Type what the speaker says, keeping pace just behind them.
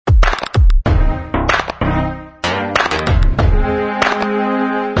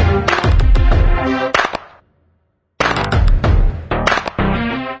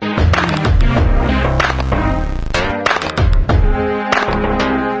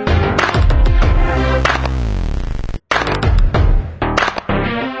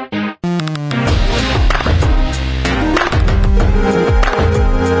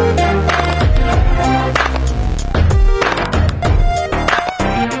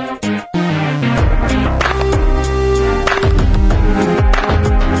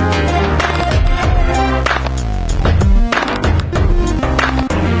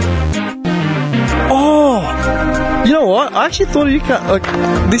I actually thought you can't, like,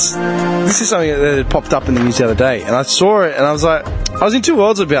 this is something that had popped up in the news the other day, and I saw it, and I was like, I was in two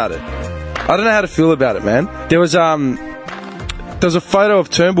worlds about it. I don't know how to feel about it, man. There was a photo of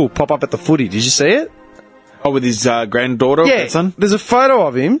Turnbull pop up at the footy. Did you see it? Oh, with his granddaughter? Yeah. Son? There's a photo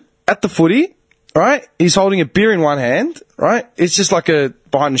of him at the footy, right? He's holding a beer in one hand, right? It's just like a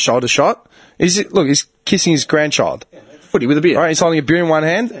behind-the-shoulder shot. He's kissing his grandchild. Footy with a beer. Right, he's holding a beer in one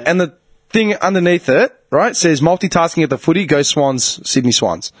hand, and the thing underneath it, right, says multitasking at the footy, go Swans, Sydney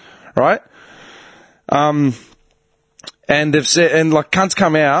Swans, right? And they've said, and like cunts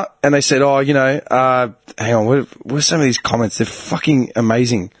come out and they said, oh, you know, hang on, what are some of these comments? They're fucking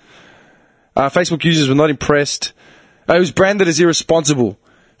amazing. Facebook users were not impressed. It was branded as irresponsible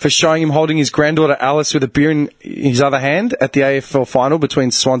for showing him holding his granddaughter Alice with a beer in his other hand at the AFL final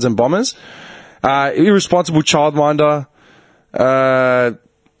between Swans and Bombers. Irresponsible childminder,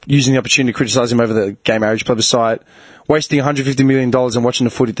 using the opportunity to criticise him over the gay marriage plebiscite, wasting $150 million and watching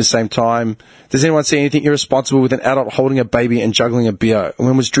the footy at the same time. Does anyone see anything irresponsible with an adult holding a baby and juggling a beer?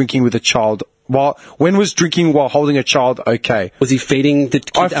 When was drinking with a child? When was drinking while holding a child okay? Was he feeding the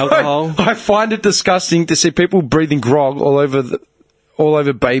kid alcohol? I find it disgusting to see people breathing grog all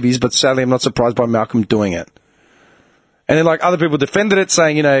over babies, but sadly I'm not surprised by Malcolm doing it. And then, like, other people defended it,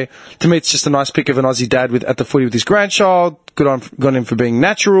 saying, you know, to me it's just a nice pic of an Aussie dad at the footy with his grandchild. Good on him for being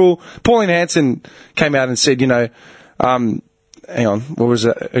natural. Pauline Hanson came out and said, you know, hang on, what was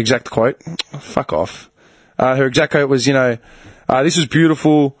the exact quote? Fuck off. Her exact quote was, you know, this was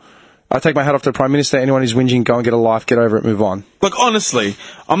beautiful. I take my hat off to the Prime Minister. Anyone who's whinging, go and get a life, get over it, move on. Look, honestly,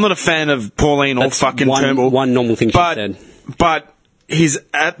 I'm not a fan of Pauline or fucking Turnbull. One normal thing she said. But he's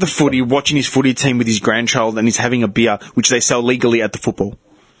at the footy, watching his footy team with his grandchild, and he's having a beer, which they sell legally at the football.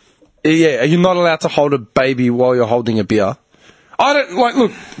 Yeah, you're not allowed to hold a baby while you're holding a beer. I don't, like,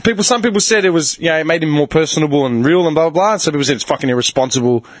 look, some people said it was, you know, it made him more personable and real and blah, blah, blah. And some people said it's fucking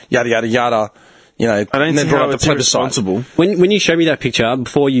irresponsible, yada, yada, yada. You know, I don't see how it's irresponsible. When you showed me that picture,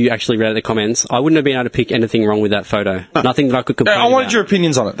 before you actually read out the comments, I wouldn't have been able to pick anything wrong with that photo. No. Nothing that I could complain about. I wanted your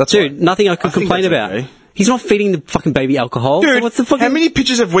opinions on it, that's Dude, right. Nothing I could complain about. Okay. He's not feeding the fucking baby alcohol. Dude, so what's the fucking... how many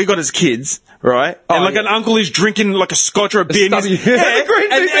pictures have we got as kids, right? And like an uncle is drinking like a scotch or a beer. Stubby.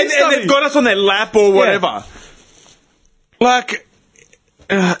 And they've got us on their lap or whatever. Yeah. Like...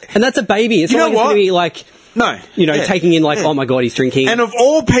 and that's a baby. It's you not like know it's what? going to be like... No. You know, taking in like, oh my God, he's drinking. And of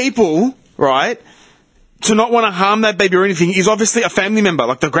all people, right, to not want to harm that baby or anything is obviously a family member,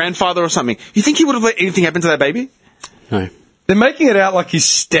 like the grandfather or something. You think he would have let anything happen to that baby? No. They're making it out like he's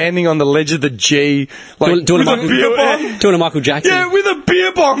standing on the ledge of the G, like doing with a beer bong. Doing a Michael Jackson. Yeah, with a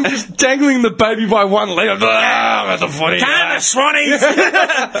beer bong, just dangling the baby by one leg. At the footy. Damn the Swannies!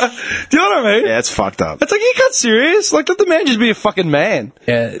 Do you know what I mean? Yeah, it's fucked up. It's like, you can't serious. Like, let the man just be a fucking man.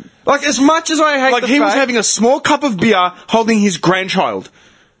 Yeah. Like, as much as I hate Like, he was having a small cup of beer holding his grandchild.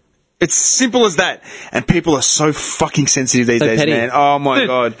 It's simple as that. And people are so fucking sensitive these days, petty. man. Oh, my Dude,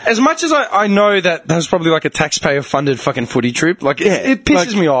 God. As much as I know that was probably like a taxpayer-funded fucking footy trip, like, it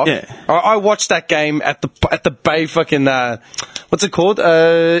pisses me off. Yeah. I watched that game at the Bay fucking, what's it called?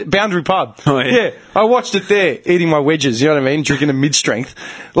 Boundary Pub. Oh, yeah. I watched it there, eating my wedges, you know what I mean? Drinking a mid-strength.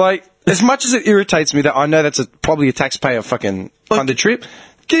 Like, as much as it irritates me that I know that's probably a taxpayer fucking funded trip,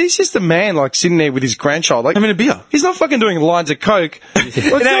 he's just a man, like, sitting there with his grandchild. Like, Having a beer. He's not fucking doing lines of coke. Now,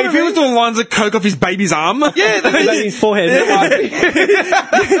 if he was doing lines of coke off his baby's arm, Yeah, Baby's forehead.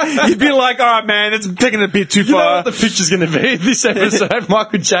 you'd be like, all right, man, it's taking it a bit too You know far. what the picture's going to be? This episode,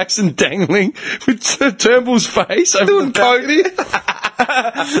 Michael Jackson dangling with Turnbull's face over Doing the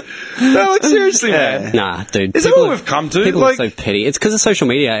No, like, seriously, man. Nah, dude. Is that what we've come to? People Like, are so petty. It's because of social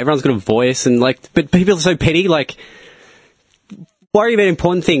media. Everyone's got a voice, and like, but people are so petty. Like, worry about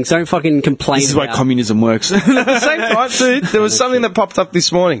important things. Don't fucking complain. This is why about... communism works. at the same time, dude, there was something that popped up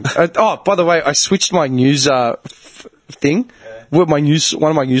this morning. By the way, I switched my news thing with one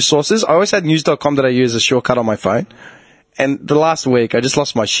of my news sources. I always had news.com.au as a shortcut on my phone. And the last week, I just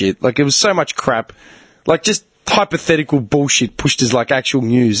lost my shit. Like, it was so much crap. Like, just hypothetical bullshit pushed as, like, actual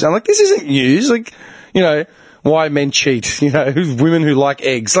news. I'm like, this isn't news. Like, you know, why men cheat, you know, women who like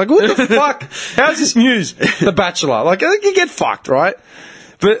eggs. Like, what the fuck? How's this news? The Bachelor. Like, I think you get fucked, right?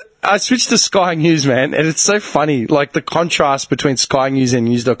 But I switched to Sky News, man, and it's so funny, like, the contrast between Sky News and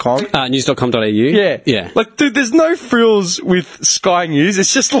news.com. News.com.au? Yeah. Yeah. Like, dude, there's no frills with Sky News.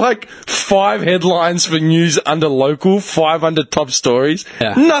 It's just like 5 headlines for news under local, 5 under top stories.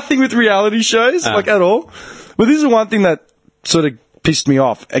 Yeah. Nothing with reality shows, like, at all. But this is one thing that sort of pissed me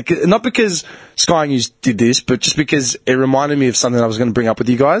off. Not because Sky News did this, but just because it reminded me of something I was going to bring up with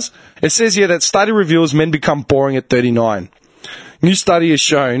you guys. It says here that study reveals men become boring at 39. New study has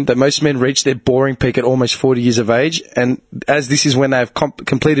shown that most men reach their boring peak at almost 40 years of age, and as this is when they have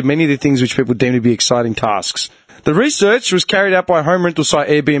completed many of the things which people deem to be exciting tasks. The research was carried out by home rental site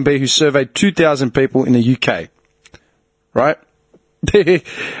Airbnb, who surveyed 2,000 people in the UK. Right?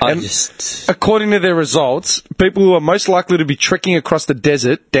 According to their results, people who are most likely to be trekking across the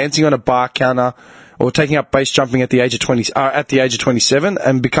desert, dancing on a bar counter, or taking up base jumping at the age of 27,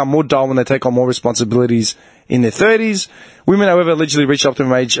 and become more dull when they take on more responsibilities in their 30s. Women, however, allegedly reach up to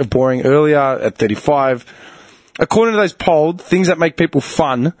an age of boring earlier at 35. According to those polled, things that make people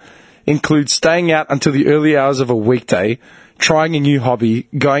fun include staying out until the early hours of a weekday, trying a new hobby,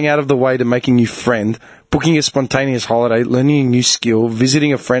 going out of the way to make a new friend, booking a spontaneous holiday, learning a new skill,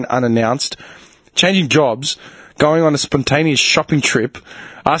 visiting a friend unannounced, changing jobs, going on a spontaneous shopping trip,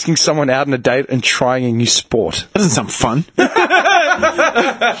 asking someone out on a date, and trying a new sport. That doesn't sound fun.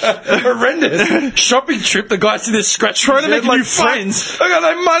 Horrendous. Shopping trip, the guy's in there scratching. Trying to make like, new friends. I got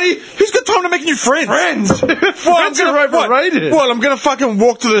no money. Who's got time to make new friends? Friends are overrated. Well, I'm going to fucking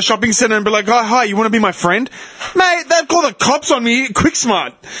walk to the shopping centre and be like, oh, hi, you want to be my friend? Mate, they'd call the cops on me quick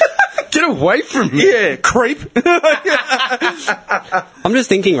smart. Get away from me. Yeah, creep. I'm just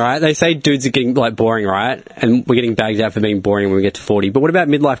thinking, right? They say dudes are getting like boring, right? And we're getting bagged out for being boring when we get to 40. But what about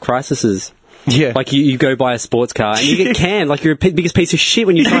midlife crises? Yeah. Like you go buy a sports car and you get canned. Like you're a biggest piece of shit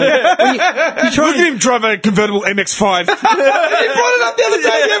when you try. You try Look at him drive a convertible MX-5. He brought it up the other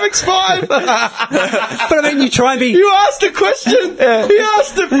day, the MX-5. But I mean, you try and be. You asked a question. He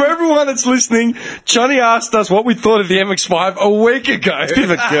asked it for everyone that's listening. Johnny asked us what we thought of the MX-5 a week ago. It's a bit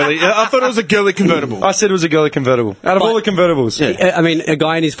of a girly. I thought it was a girly convertible. I said it was a girly convertible. Out of all the convertibles. I mean, a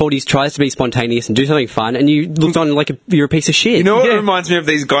guy in his 40s tries to be spontaneous and do something fun, and you looked on like you're a piece of shit. You know what reminds me of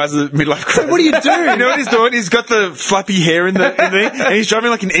these guys at midlife crisis? What do you do? You know what he's doing? He's got the flappy hair in the and he's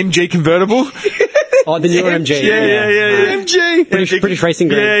driving like an MG convertible. Oh, the newer MG. Yeah. MG. British Racing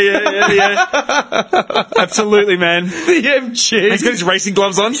Green. Yeah. Absolutely, man. The MG. He's got his racing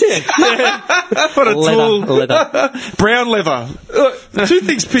gloves on. What a tool. Leather. Brown leather. Two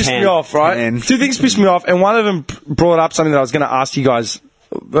things pissed me off, right? Man. Two things pissed me off, and one of them brought up something that I was going to ask you guys.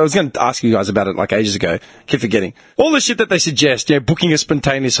 I was going to ask you guys about it like ages ago. Keep forgetting. All the shit that they suggest, booking a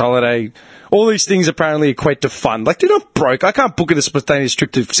spontaneous holiday, all these things apparently equate to fun. Like, dude, I'm broke. I can't book a spontaneous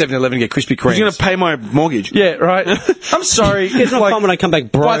trip to 7-Eleven to get Krispy Kremes. He's going to pay my mortgage. Yeah, right. I'm sorry. It's not fun when I come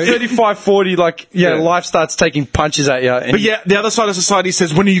back broke. By 35, 40, life starts taking punches at you. But yeah, the other side of society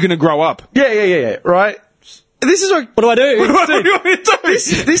says, when are you going to grow up? Yeah, right? This is What do I do? What do you want me to do?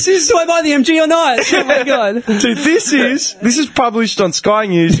 This is... Do I buy the MG or not? Oh my god. Dude, this is published on Sky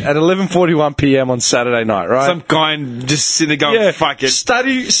News at 11:41 p.m. on Saturday night, right? Some guy just sitting there going, fuck it.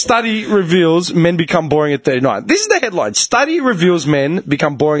 Study reveals men become boring at 39. This is the headline. Study reveals men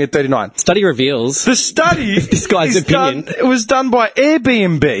become boring at 39. Study reveals. The study This guy's opinion. it was done by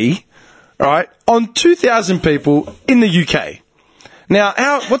Airbnb, right, on 2,000 people in the UK. Now,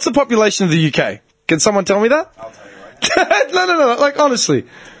 what's the population of the UK? Can someone tell me that? I'll tell you right now. No. Like, honestly,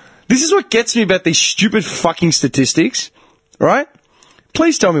 this is what gets me about these stupid fucking statistics, right?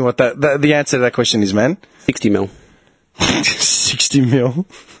 Please tell me what the answer to that question is, man. 60 mil. 60 mil.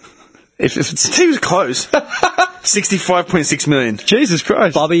 If it's... He was close. 65.6 million. Jesus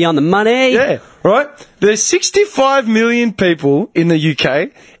Christ. Bobby on the money. Yeah, right? There's 65 million people in the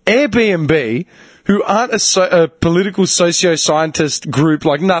UK, Airbnb, who aren't a political socio-scientist group,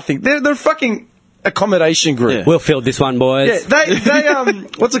 like nothing. They're fucking accommodation group. Yeah. We'll field this one, boys. Yeah, they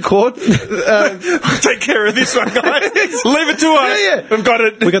what's it called? Take care of this one, guys. Leave it to us. Yeah. We've got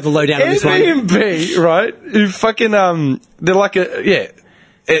it. We got the lowdown on this one. Airbnb, right? Who fucking they're like a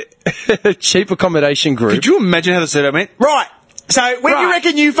cheap accommodation group. Could you imagine how the setup went? Right. So, when do you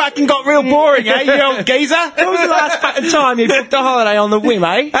reckon you fucking got real boring, eh, you old geezer? When was the last fucking time you booked a holiday on the whim,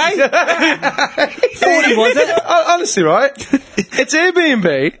 eh? 40, was it? Honestly, right? It's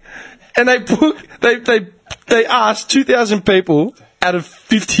Airbnb, and they asked 2,000 people out of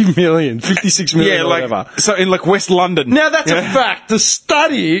 50 million, 56 million, or whatever. So in like West London. Now that's a fact. The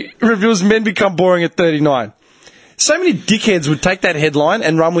study reveals men become boring at 39. So many dickheads would take that headline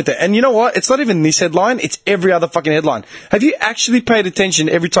and run with it. And you know what? It's not even this headline. It's every other fucking headline. Have you actually paid attention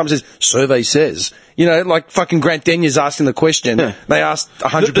every time it says, survey says? You know, like fucking Grant Denyeau's asking the question. Yeah. They asked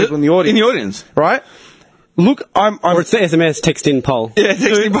 100 people in the audience. In the audience. Right? Look, Or it's the SMS text-in poll. Yeah,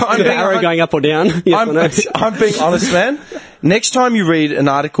 texting poll. The arrow going up or down. Yes or no? I'm being honest, man. Next time you read an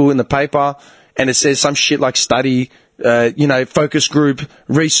article in the paper and it says some shit like study focus group,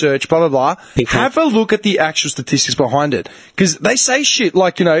 research, blah, blah, blah. Think tank. Have a look at the actual statistics behind it. Because they say shit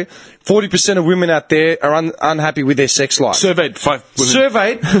like, 40% of women out there are unhappy with their sex life. Surveyed 5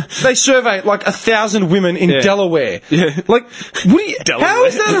 women. They surveyed like 1,000 women in Delaware. Yeah. Like, how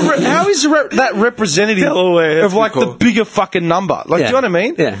is that representative Delaware, of like the bigger fucking number? Like, do you know what I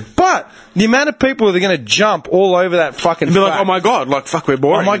mean? Yeah. But the amount of people that are going to jump all over that fucking And be like, fact. oh my god, like, fuck, we're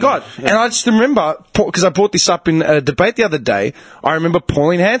boring. Oh my god! And I just remember, because I brought this up in a debate the other day. I remember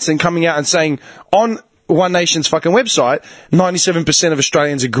Pauline Hanson coming out and saying on One Nation's fucking website, 97% of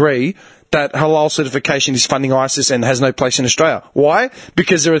Australians agree that halal certification is funding ISIS and has no place in Australia. Why?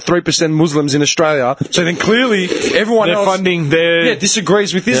 Because there are 3% Muslims in Australia. So then clearly everyone They're else funding their...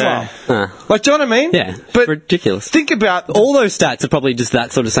 disagrees with Islam. Huh. Like, do you know what I mean? Yeah, But ridiculous. Think about All those stats are probably just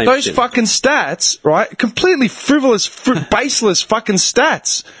that sort of same those shit. fucking stats, right? Completely frivolous, baseless fucking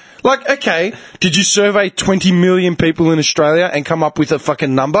stats. Like, okay, did you survey 20 million people in Australia and come up with a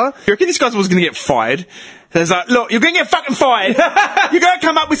fucking number? You reckon this guy was going to get fired? There's like, look, you're going to get fucking fired. You're going to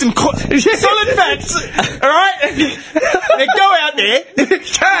come up with some solid facts, all right? And go out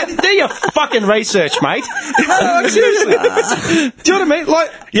there. Do your fucking research, mate. Like, seriously. Do you know what I mean?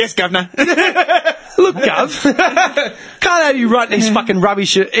 Like, Yes, governor. look, Gov, can't have you writing these fucking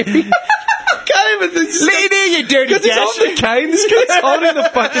rubbish. Can't even. Let it in, you dirty Because he's holding the cane. This guy's holding the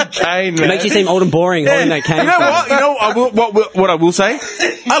fucking cane, man. It makes you seem old and boring holding that cane. You know what? What I will say?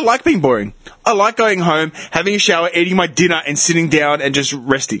 I like being boring. I like going home, having a shower, eating my dinner, and sitting down and just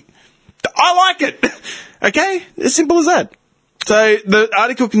resting. I like it. Okay? As simple as that. So the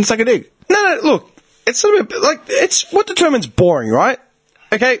article can suck a dick. No, look. It's sort of like, it's what determines boring, right?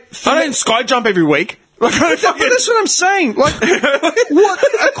 Okay? I don't sky jump every week. Like, I don't But that's what I'm saying. Like,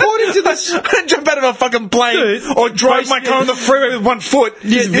 what? According to this, I don't jump out of a fucking plane Dude, or drive my car on the freeway with 1 foot.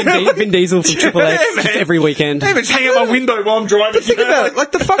 Just Vin Diesel from Triple X Yeah, just man. every weekend. I even hang out my window while I'm driving. think about it.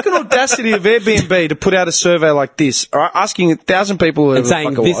 Like the fucking audacity of Airbnb to put out a survey like this, all right, asking 1,000 people who And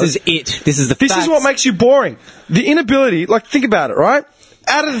saying, this is it. This is the This facts. is what makes you boring. The inability, like, think about it, right?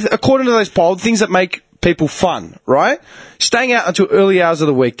 According to those polls, things that make people fun, right? Staying out until early hours of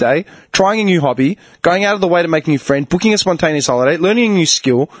the weekday, trying a new hobby, going out of the way to make a new friend, booking a spontaneous holiday, learning a new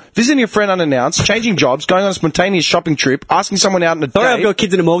skill, visiting a friend unannounced, changing jobs, going on a spontaneous shopping trip, asking someone out on a Sorry, I've date. got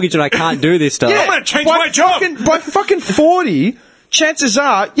kids in a mortgage and I can't do this stuff. I'm going to change my job. By fucking 40, chances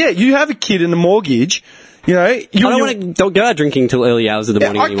are, you have a kid and a mortgage, you know. I don't want to go out drinking till early hours of the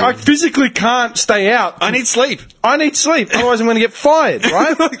morning anymore. I physically can't stay out. I need sleep. Otherwise I'm going to get fired,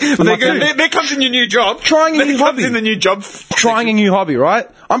 right? There comes in your new job. Trying a new There comes hobby. in the new job. Trying a new hobby, right?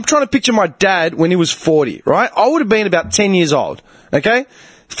 I'm trying to picture my dad when he was 40, right? I would have been about 10 years old, okay?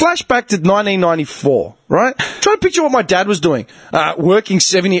 Flashback to 1994, right? Try to picture what my dad was doing. Working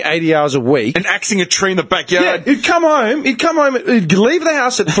 70, 80 hours a week. And axing a tree in the Yeah, backyard. he'd come home, he'd leave the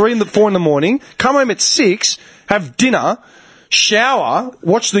house at 4 in the morning, come home at 6, have dinner, shower,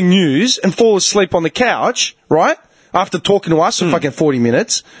 watch the news, and fall asleep on the couch, right? After talking to us for fucking 40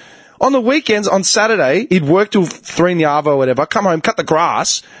 minutes. On the weekends, on Saturday, he'd work till 3 in the arvo or whatever, come home, cut the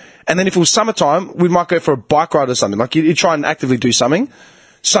grass, and then if it was summertime, we might go for a bike ride or something. Like, he'd try and actively do something.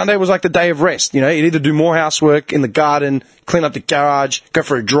 Sunday was like the day of rest, you know, he'd either do more housework in the garden, clean up the garage, go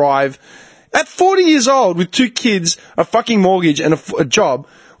for a drive. At 40 years old, with 2 kids, a fucking mortgage, and a job,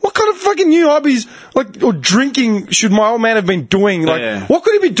 what kind of fucking new hobbies, like, or drinking should my old man have been doing? Like, Yeah. what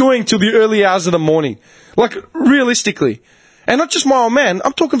could he be doing till the early hours of the morning? Like, realistically. And not just my old man,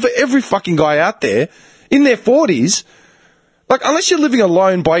 I'm talking for every fucking guy out there, in their 40s, like, unless you're living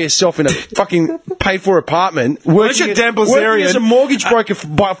alone by yourself in a fucking paid-for apartment, you're Dan working Bilzerian. as a mortgage broker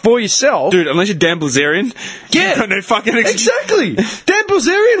for yourself. Dude, unless you're Dan Bilzerian, Yeah. you got no fucking Exactly. Dan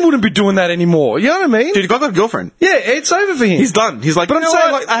Bilzerian wouldn't be doing that anymore. You know what I mean? Dude, the guy got a girlfriend. Yeah, it's over for him. He's done. He's like, But I'm you know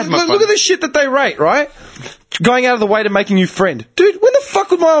saying, what? I had my look fun. at the shit that they rate, right? Going out of the way to make a new friend. Dude, when the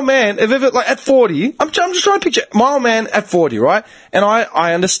fuck would my old man have ever, like, at 40, I'm just trying to picture my old man at 40, right? And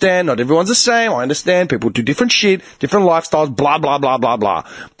I understand, not everyone's the same. I understand people do different shit, different lifestyles, blah, blah, blah, blah, blah.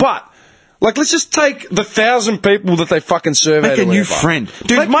 But, like, let's just take the 1,000 people that they fucking surveyed. Make a or new whatever. friend.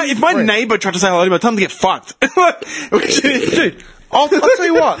 Dude, Make a if new my friend. neighbour tried to say hello to me, I'd tell him to get fucked. Dude, I'll tell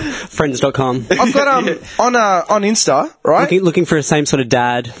you what. Friends.com. I've got, on Insta, right? Looking for a same sort of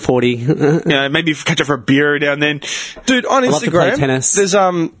dad, 40. Yeah, maybe catch up for a beer now and then. Dude, on love to play Instagram, tennis. there's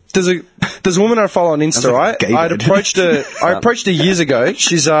a woman I follow on Insta, like right? gay I dad. approached her years ago.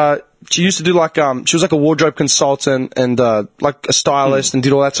 She's she used to do like, she was like a wardrobe consultant and, like a stylist and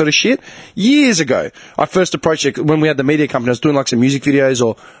did all that sort of shit. Years ago, I first approached her when we had the media company. I was doing like some music videos,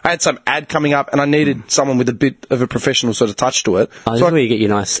 or I had some ad coming up and I needed someone with a bit of a professional sort of touch to it. Oh, this is where you get your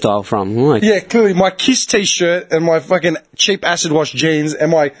nice style from. Like, Yeah, clearly my Kiss t-shirt and my fucking cheap acid wash jeans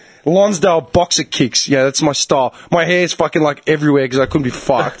and my Lonsdale boxer kicks. Yeah, that's my style. My hair's fucking like everywhere because I couldn't be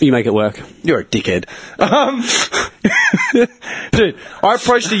fucked. you make it work. You're a dickhead. Dude, I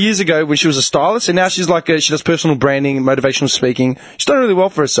approached her years ago when she was a stylist, and now she's like she does personal branding, motivational speaking. She's done really well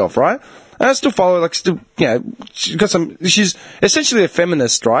for herself, right? And I still follow her, like, still, you know, she's essentially a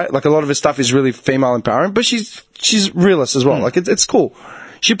feminist, right? Like, a lot of her stuff is really female empowering, but she's realist as well. Like, it's cool.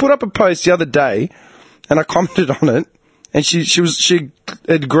 She put up a post the other day, and I commented on it, and she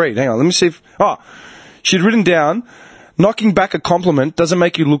had agreed. Hang on, let me see if, she'd written down, knocking back a compliment doesn't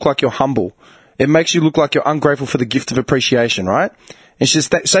make you look like you're humble. It makes you look like you're ungrateful for the gift of appreciation, right? And she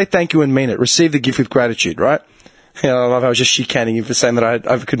says, say thank you and mean it. Receive the gift with gratitude, right? You know, I love how I was just chicaning you for saying that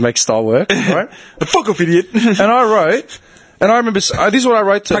I could make style work, right? The fuck off, idiot. And I wrote, and I remember, this is what I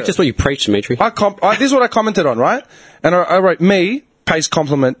wrote to Practice what you preach, Dimitri. this is what I commented on, right? And I wrote, me pays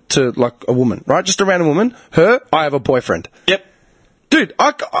compliment to, like, a woman, right? Just a random woman. Her, I have a boyfriend. Yep. Dude,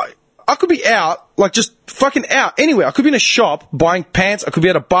 I could be out, like, just fucking out, anywhere. I could be in a shop buying pants. I could be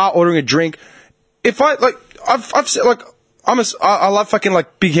at a bar ordering a drink. If I, like, I've said, like, I love fucking,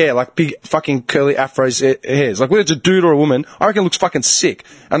 like, big hair, like, big fucking curly afros hairs. Like, whether it's a dude or a woman, I reckon it looks fucking sick.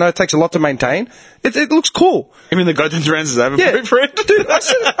 I know it takes a lot to maintain. It looks cool. I mean, the guy turns around and says, I have a boyfriend. Dude, I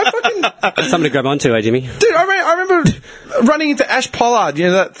fucking... Something to grab onto, Jimmy. Dude, I remember running into Ash Pollard, you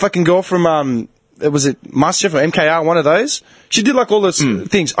know, that fucking girl from, was it MasterChef or MKR, one of those? She did, like, all those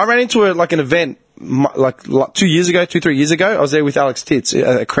things. I ran into her, like, an event, like 3 years ago. I was there with Alex Titz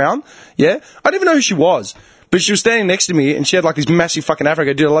at Crown. Yeah? I didn't even know who she was. But she was standing next to me, and she had, like, this massive fucking afro. I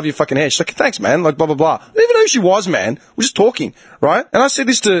go, dude, I love your fucking hair. She's like, thanks, man. Like, blah, blah, blah. I didn't even know who she was, man. We're just talking, right? And I said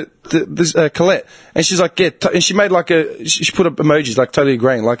this to this Colette, and she's like, and she made, like, she put up emojis, like, totally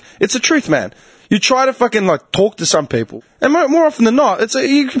agreeing. Like, it's the truth, man. You try to fucking, like, talk to some people, and more often than not,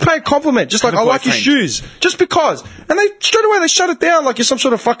 you can pay a compliment, just like, I like your shoes, just because. And straight away, they shut it down like you're some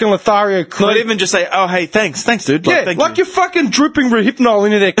sort of fucking Lothario creep. Not even just say, oh, hey, thanks, dude. Like, Yeah, thank like you. you're fucking drooping Rohypnol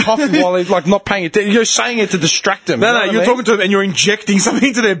into their coffee while they're, like, not paying attention. You're saying it to distract them. No, you know what I you're mean? talking to them and you're injecting something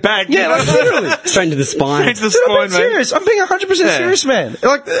into their bag. Yeah, like, literally. Straight into the spine. Straight to the Dude, I'm spine, being serious. I'm being 100% serious, man.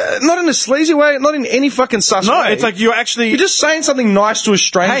 Like, not in a sleazy way, not in any fucking sus No, way. it's like you're actually... You're just saying something nice to a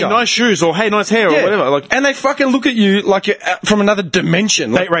stranger. hey, nice shoes, or hey, nice hair, Yeah. or whatever. Like, and they fucking look at you like you're from another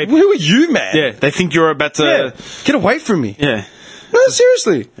dimension. Like, rape. who are you, man? yeah, they think you're about to... Yeah. Get away from me. Yeah. No,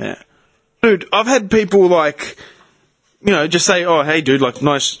 seriously. Yeah. Dude, I've had people, like, you know, just say, oh, hey, dude, like,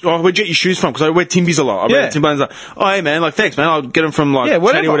 nice. Oh, where'd you get your shoes from? Because I wear Timbies a lot. I wear Timberlands a lot. Oh, hey, man, like, thanks, man. I'll get them from, like, Yeah,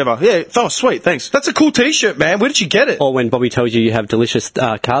 whatever. Teddy or whatever. Yeah, oh, sweet, thanks. That's a cool t-shirt, man. Where did you get it? Or when Bobby tells you have delicious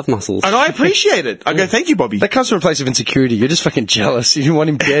calf muscles. And I appreciate it. I go, thank you, Bobby. That comes from a place of insecurity. You're just fucking jealous. You want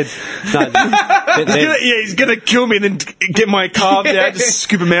him dead. No, they're- He's gonna kill me and then get my calves out, just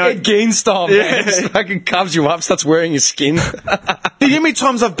scoop them out. Yeah, Geen style, man. Yeah. Just fucking carves you up, starts wearing your skin. Dude, you know how many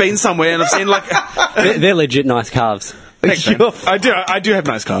times I've been somewhere and I've seen, like... they're legit nice calves. Thanks, man. I do have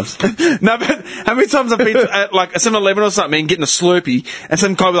nice calves. No, but how many times I've been at like a 7-Eleven or something and getting a Slurpee and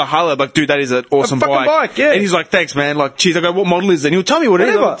some guy with a Harley, like, dude, that is an awesome fucking bike, yeah. And he's like, thanks, man. Like, cheers. I go, what model is it? And he'll tell me what it is.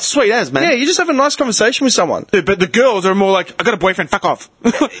 Whatever. I'm like, sweet as, man. Yeah, you just have a nice conversation with someone. Dude, but the girls are more like, I got a boyfriend, fuck off.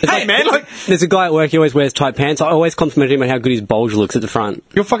 Hey, man, like... There's a guy at work, he always wears tight pants. I always compliment him on how good his bulge looks at the front.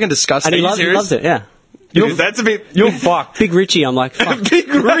 You're fucking disgusting. And he Are you loves serious? it, yeah. Dude, that's a bit... You're fucked. Big Richie, I'm like, fuck. Big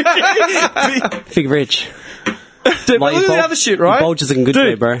Rich. Big Rich. Dude, Like, but look at the other shit, right? Your bulge is looking good Dude,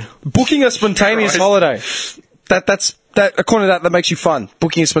 today, bro. Booking a spontaneous holiday. That's according to that makes you fun.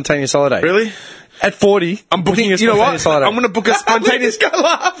 Booking a spontaneous holiday. Really? At 40, I'm booking a you know what? spontaneous holiday. I'm going to book a spontaneous... This guy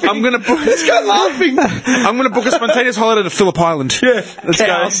laughing. I'm going to book... This guy laughing. I'm going to book a spontaneous holiday to Phillip Island. Yeah. Let's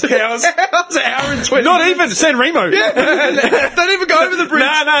Cows. go. Cows. Cows, an hour and 20 Not minutes. even. San Remo. Don't even go over the bridge.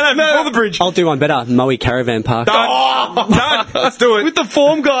 No, before the bridge. I'll do one better. Moe Caravan Park. Done. Let's do it. With the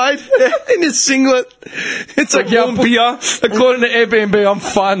form guide in his singlet. It's like, yeah, warm beer. according to Airbnb, I'm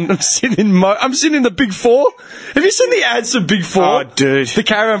fun. I'm sitting in the Big Four. Have you seen the ads for Big Four? Oh, dude. The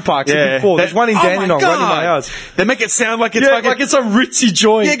caravan parks, the Yeah. Big Four. There's one in Dandenong, right in my house. They make it sound like it's Yeah, fucking... like it's a ritzy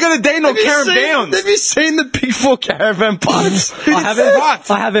joint. Yeah, go to Dandenong, Carrum Downs. Have you seen the Big Four caravan parks?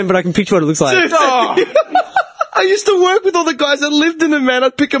 I haven't, but I can picture what it looks like. Oh, I used to work with all the guys that lived in them, man.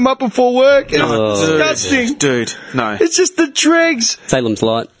 I'd pick them up before work. It's disgusting. Dude, no. It's just the dregs. Salem's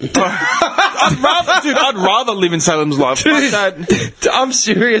Lot. I'd rather live in Salem's Lot. Fuck that. I'm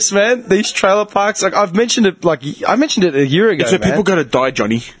serious, man. These trailer parks, I mentioned it a year ago, So man. people gotta die,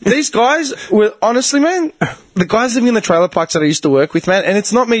 Johnny. These guys were, honestly, man, the guys living in the trailer parks that I used to work with, man, and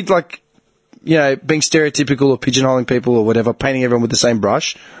it's not me, like, you know, being stereotypical or pigeonholing people or whatever, painting everyone with the same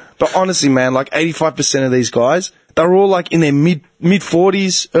brush. But honestly, man, like 85% of these guys, they're all like in their mid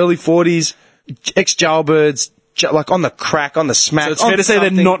 40s, early 40s, ex-jailbirds, like on the crack, on the smack. So it's fair to say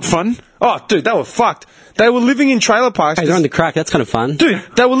they're not fun? Oh, dude, they were fucked. They were living in trailer parks. Hey, they're on the crack. That's kind of fun. Dude,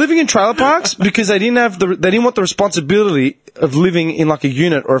 they were living in trailer parks because they didn't want the responsibility of living in like a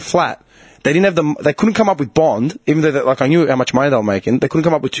unit or a flat. They couldn't come up with bond, even though like I knew how much money they were making. They couldn't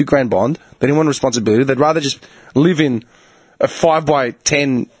come up with $2,000 bond. They didn't want responsibility. They'd rather just live in a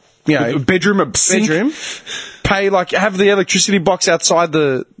 5x10, you know, bedroom, pay like, have the electricity box outside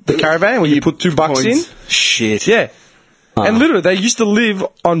the caravan where you put $2 in. Shit. Yeah. And literally, they used to live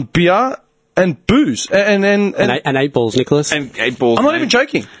on beer and booze. And 8 balls, Nicholas. And 8 balls. I'm not even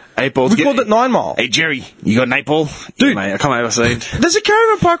joking. 8 balls. We called it 9 Mile. Hey, Jerry, you got an 8 ball? Dude. Yeah, mate, I can't ever say it. There's a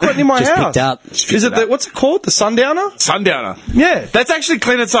caravan park right near my Just house. picked up. Is it what's it called? The Sundowner? Sundowner. Yeah. That's actually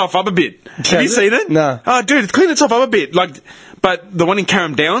cleaned itself up a bit. Have you is it? seen it? No. Oh, dude, it's cleaned itself up a bit. Like, but the one in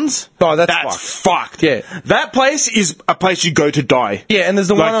Carrum Downs? Oh, that's fucked. Yeah. That place is a place you go to die. Yeah, and there's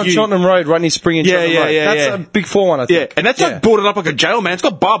the one on Cheltenham Road, right near Spring and Cheltenham Road. That's a big 4 one, I Yeah, think. and that's like boarded up like a jail, man. It's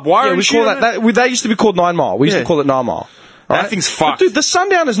got barbed wire Yeah, and we shit call on that. That used to be called 9 Mile. We used to call it 9 Mile. That thing's fucked. But dude, the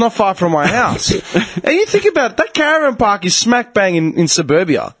Sundown is not far from my house. And you think about it, that caravan park is smack bang in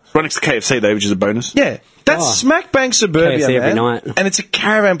suburbia. Right next to KFC, though, which is a bonus. Yeah. That's Oh. smack bang suburbia, KFC man. every night. And it's a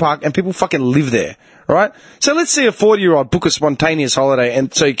caravan park and people fucking live there. Right? So let's see a 40-year-old book a spontaneous holiday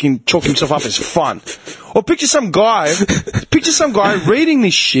and so he can chalk himself up as fun. Or picture some guy reading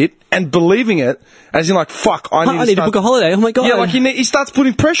this shit and believing it as in like, fuck, I need to book a holiday. Oh my god. Yeah, like he starts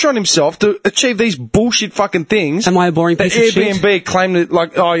putting pressure on himself to achieve these bullshit fucking things. Am I a boring piece of shit? Airbnb claim that,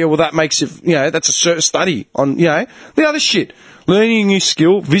 like, oh yeah, well that makes it, you know, that's a certain study on, you know, the other shit. Learning a new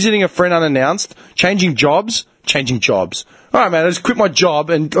skill, visiting a friend unannounced, changing jobs. All right, man, I just quit my job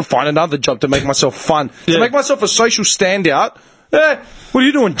and find another job to make myself fun. To make myself a social standout. What are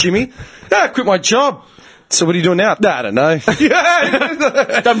you doing, Jimmy? I quit my job. So what are you doing now? I don't know.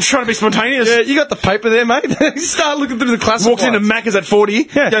 I'm trying to be spontaneous. Yeah, you got the paper there, mate. Start looking through the classifieds. Walked into Macca's at 40.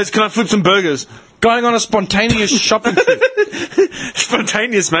 Yeah. Goes, can I flip some burgers? Going on a spontaneous shopping trip.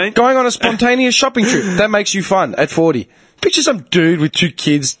 Spontaneous, mate. Going on a spontaneous shopping trip. That makes you fun at 40. Picture some dude with 2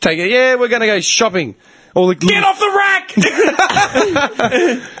 kids taking, we're going to go shopping. Get off the rack!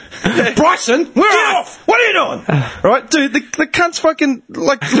 Bryson, where off? What are you doing? Right, dude, the cunt's fucking,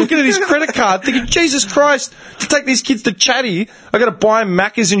 like, looking at his credit card, thinking, Jesus Christ, to take these kids to Chatty, I gotta buy them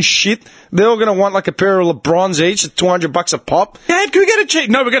Maccas and shit. They're all gonna want, like, a pair of LeBrons each at $200 a pop. Dad, can we get a check?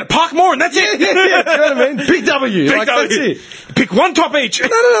 No, we're going to park more and that's it. Yeah, you know what I mean? Big W. Big like, W. that's it. Pick one top each. No,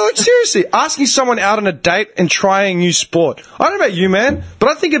 like, seriously, asking someone out on a date and trying new sport. I don't know about you, man, but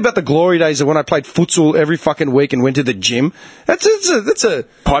I think about the glory days of when I played futsal every fucking week and went to the gym. That's a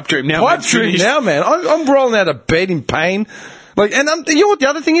Pipe dream now. pipe dream now, man. I'm rolling out of bed in pain. Like, and you know what the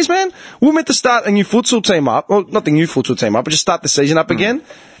other thing is, man? We're meant to start a new futsal team up. Well, not the new futsal team up, but just start the season up again.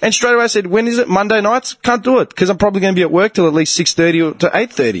 And straight away I said, when is it? Monday nights? Can't do it, because I'm probably going to be at work till at least 6:30 to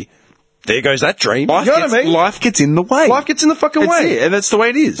 8:30. There goes that dream. Life, you know what I mean? Life gets in the way. Life gets in the fucking That's way. it, and that's the way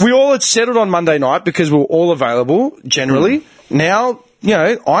it is. We all had settled on Monday night because we were all available, generally. Now, you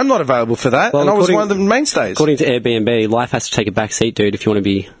know, I'm not available for that, Well, and I was according- one of the mainstays. According to Airbnb, life has to take a back seat, dude, if you want to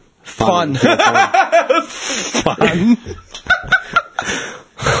be fun. Fun.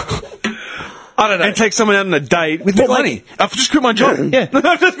 I don't know. And take someone out on a date with more money. I've just quit my job. Yeah.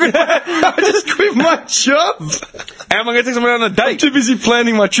 I just quit my job. How am I going to take someone out on a I'm date? too busy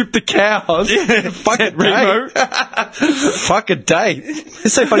planning my trip to cows. Fuck a Remo. date. Fuck a date.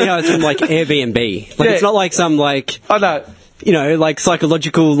 It's so funny how it's from, like, Airbnb. Like, Yeah. it's not like some, like, I know. you know, like,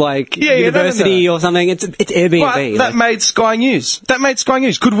 psychological, like, Yeah, university no. or something. It's Airbnb. But that made Sky News.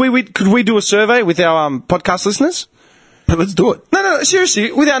 Could we do a survey with our podcast listeners? Let's do it. No,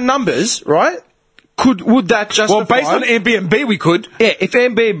 seriously, with our numbers, right? Would that justify? Well, based on Airbnb, we could. Yeah, if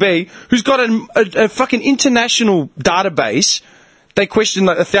Airbnb, who's got a fucking international database, they question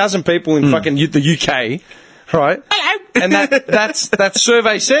like 1,000 people in fucking the UK, right? Hello. And that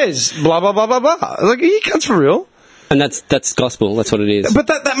survey says blah blah blah blah blah. Like, you cunts for real. And that's gospel. That's what it is. But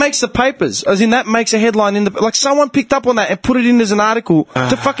that makes the papers, as in that makes a headline in the, like, someone picked up on that and put it in as an article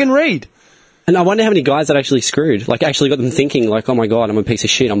to fucking read. And I wonder how many guys that actually screwed. Like, actually got them thinking, like, oh my god, I'm a piece of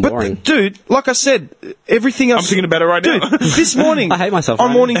shit, I'm boring. Dude, like I said, everything else... I'm thinking about it right now. Dude, this morning... I hate myself, On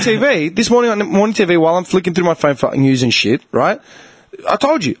right? morning TV, this morning on morning TV, while I'm flicking through my phone for news and shit, right? I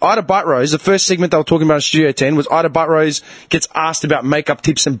told you, Ida Buttrose, the first segment they were talking about on Studio 10 was Ida Buttrose gets asked about makeup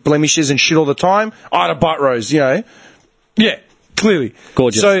tips and blemishes and shit all the time. Ida Buttrose, you know. Yeah, clearly.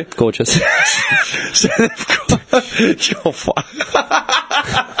 Gorgeous. So, Gorgeous. so they've got... You're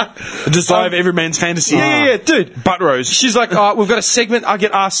The desire of every man's fantasy. Yeah, dude. Buttrose. She's like, we've got a segment. I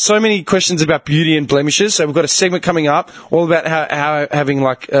get asked so many questions about beauty and blemishes, so we've got a segment coming up all about how having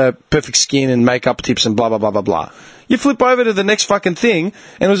like perfect skin and makeup tips and blah blah blah blah blah. You flip over to the next fucking thing,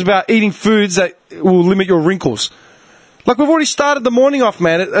 and it was about eating foods that will limit your wrinkles. Like, we've already started the morning off,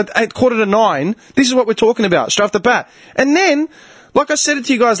 man, at 8:45. This is what we're talking about, straight off the bat. And then, like I said it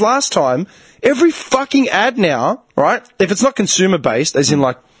to you guys last time, every fucking ad now, right, if it's not consumer-based, as in,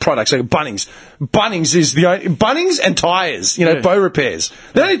 like, products, like Bunnings. Bunnings is the only... Bunnings and tyres, you know, bow repairs.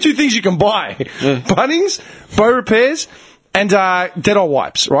 They're the only two things you can buy. Bunnings, bow repairs... And Dettol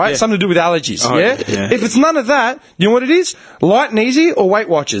wipes, right? Yeah. Something to do with allergies, Oh, yeah? yeah. If it's none of that, you know what it is? Light and Easy or Weight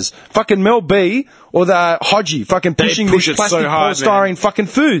Watchers. Fucking Mel B or the Hodgie fucking pushing push these it so plastic hard, polystyrene fucking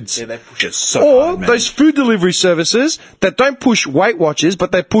foods. Yeah, they push it so Or hard, man. those food delivery services that don't push Weight Watchers,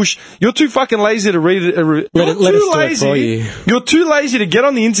 but they push... You're too fucking lazy to read it. Let us do it for you. You're too lazy to get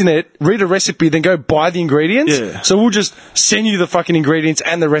on the internet, read a recipe, then go buy the ingredients. Yeah. So we'll just send you the fucking ingredients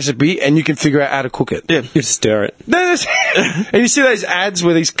and the recipe, and you can figure out how to cook it. Yeah. You just stir it. And you see those ads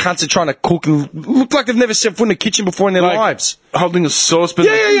where these cunts are trying to cook and look like they've never set foot in a kitchen before in their Like, lives. Holding a saucepan.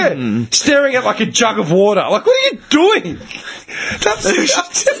 Yeah. Staring at like a jug of water. Like, what are you doing? That's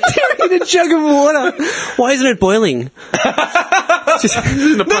In a jug of water. Why isn't it boiling? In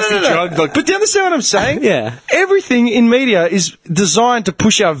a plastic jug. Like, But do you understand what I'm saying? Yeah. Everything in media is designed to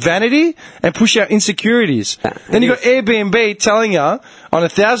push our vanity and push our insecurities. Then you got Airbnb telling you on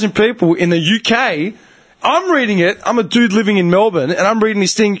 1,000 people in the UK. I'm reading it. I'm a dude living in Melbourne, and I'm reading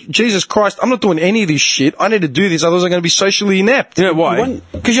this thing. Jesus Christ, I'm not doing any of this shit. I need to do this, otherwise I'm going to be socially inept. you know why?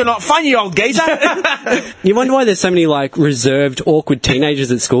 Because you're not funny, you old geezer. You wonder why there's so many, like, reserved, awkward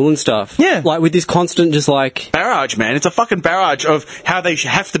teenagers at school and stuff. Yeah. Like, with this constant just, like... Barrage, man. It's a fucking barrage of how they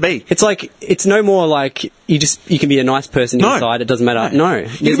have to be. It's like, it's no more like, you can be a nice person No. inside, it doesn't matter. No. You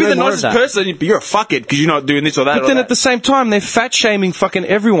can be the nicest person, but you're a fuckhead because you're not doing this or that. But then at the same time, they're fat shaming fucking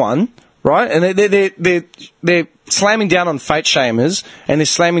everyone, right? And they're slamming down on fat shamers, and they're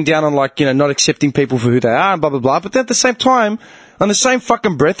slamming down on, like, you know, not accepting people for who they are and blah blah blah. But then at the same time, on the same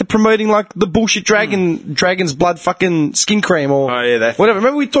fucking breath, they're promoting like the bullshit dragon's blood fucking skin cream or Oh, yeah, that- whatever.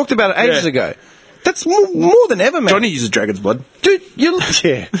 Remember we talked about it ages Yeah. ago. That's more than ever, man. Johnny uses dragon's blood. Dude, you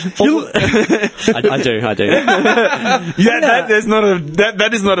yeah. You- I do. Yeah, that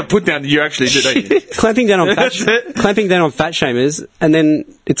is not a put down that you actually do, don't you? clamping down on fat, That's it. clamping down on fat shamers, and then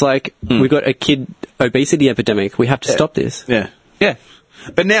it's like, we've got a kid obesity epidemic, we have to stop this. Yeah. yeah.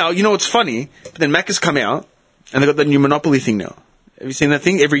 But now, you know what's funny? But then Mac has come out, and they've got the new Monopoly thing now. Have you seen that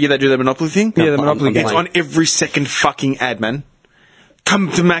thing? Every year they do the Monopoly thing? Yeah, the Monopoly It's game. on every second fucking ad, man.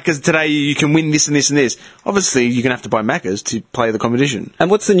 Come to Macca's today, you can win this and this and this. Obviously, you're going to have to buy Macca's to play the competition. And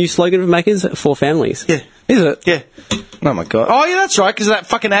what's the new slogan of Macca's? For families. Yeah. Is it? Yeah. Oh my god. Oh yeah, that's right. Because of that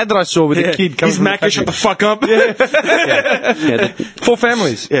fucking ad that I saw with the kid coming He's from the Macca, shut the factory. fuck up. Yeah, the- For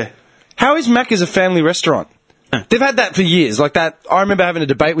families. Yeah. How is Macca's a family restaurant? They've had that for years. Like that, I remember having a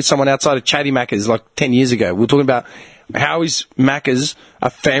debate with someone outside of Chatty Macca's like 10 years ago. We were talking about how is Macca's a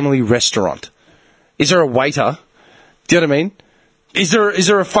family restaurant? Is there a waiter? Do you know what I mean? Is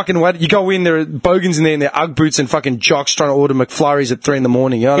there a fucking waiter? You go in, there are bogans in there in their Ugg boots and fucking jocks trying to order McFlurries at 3 in the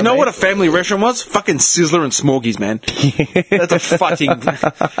morning. You know You know what what a family restaurant was? Fucking Sizzler and Smorgies, man. That's a fucking...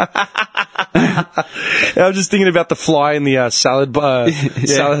 I'm just thinking about the fly in the salad bar.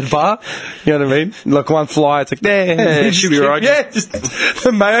 Salad bar. You know what I mean? Like one fly, it's like, it should be alright. Yeah, just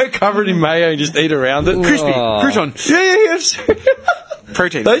the mayo covered in mayo and just eat around it. Crispy. Oh. Crouton. Yeah.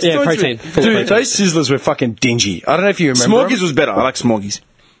 Protein. Those Yeah, joints protein. were- Full dude, protein. those Sizzlers were fucking dingy. I don't know if you remember. Smorgies them. was better. I like Smorgies.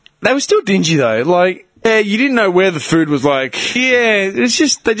 They were still dingy though. Like, Yeah, you didn't know where the food was like... yeah, it's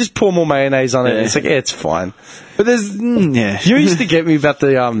just they just pour more mayonnaise on it. Yeah. It's like, yeah, it's fine. But there's... yeah. You used to get me about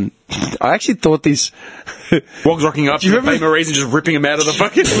the I actually thought these Wogs rocking up Do you to remember- Bay Marie's and just ripping them out of the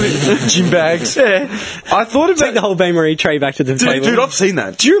fucking... gym bags. Yeah. I thought Take the about. whole Bain Marie tray back to the table. Dude, I've seen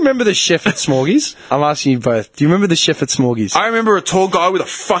that. Do you remember the chef at Smorgies? I'm asking you both. Do you remember the chef at Smorgies? I remember a tall guy with a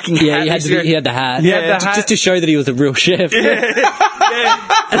fucking hat. Yeah, he had the hat. He had the just, hat. just to show that he was a real chef. An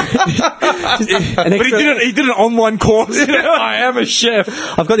But he did an online course. I am a chef.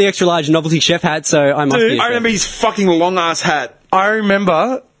 I've got the extra large novelty chef hat, so I must Dude, be. A I chef. remember his fucking long ass hat. I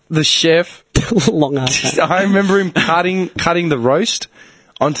remember the chef Long ass. I remember him cutting the roast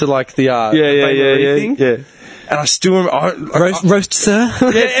onto like the yeah, thing. yeah. And I still remember Roast, sir.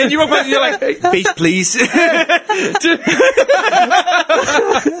 Yeah, and you walk past, you're like, beef, please. you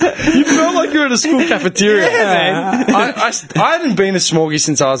felt like you were at a school cafeteria. man. I hadn't been to Smorgy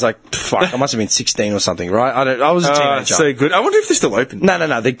since I was like, I must have been 16 or something, right? I was a teenager. So good. I wonder if they're still open.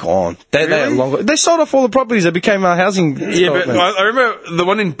 No, they're gone. They're Really? longer. They sold off all the properties. They became housing. Yeah, but I remember the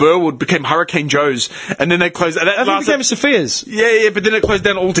one in Burwood became Hurricane Joe's, and then they closed. And that I think it lasted- became Sophia's. yeah, but then it closed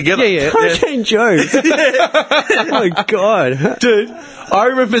down altogether. Yeah. Hurricane Joe. Oh my god. Dude, I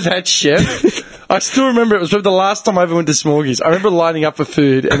remember that chef. I still remember it was probably the last time I ever went to Smorgy's. I remember lining up for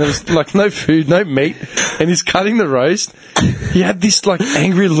food, and there was like no food, no meat, and he's cutting the roast. He had this like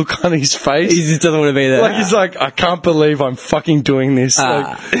angry look on his face. He just doesn't want to be there. Like he's like, I can't believe I'm fucking doing this.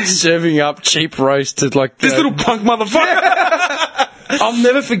 Like serving up cheap roast to like This little punk motherfucker. I'll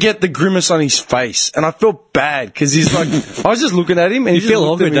never forget the grimace on his face, and I felt bad because he's like, I was just looking at him, and You he just feel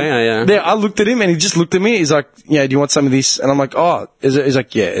looked at awkward, me. don't you? Yeah. I looked at him, and he just looked at me. He's like, "Yeah, do you want some of this?" And I'm like, "Oh, is it?" He's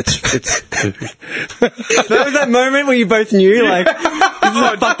like, "Yeah, it's." That was that moment where you both knew, like, this is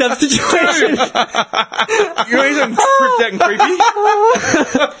a fucked up situation. You know something tripped out and creepy?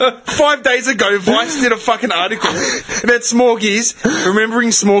 5 days ago, Vice did a fucking article about Smorgies, remembering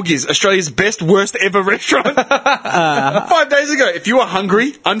Smorgies, Australia's best, worst ever restaurant. 5 days ago, if you were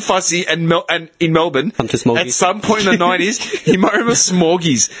hungry, unfussy, and in Melbourne, Come to Smorgies. at some point in the 90s, you might remember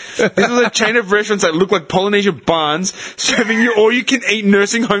Smorgies. This was a chain of restaurants that looked like Polynesian barns, serving you all-you-can-eat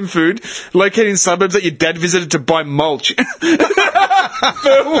nursing home food, located in suburbs that your dad visited to buy mulch.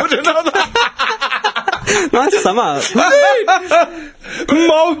 Burwood and other. Nice summer.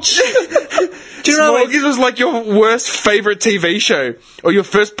 Mulch. Do you know Smorgies was like your worst favourite TV show or your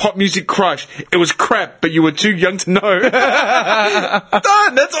first pop music crush. It was crap, but you were too young to know.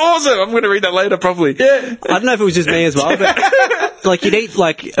 Done. That's awesome. I'm going to read that later, probably. Yeah. I don't know if it was just me as well, but like you'd eat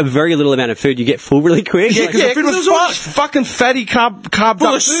like a very little amount of food, you get full really quick. Yeah, Like, 'cause the food was it was all just fucking fatty carb Full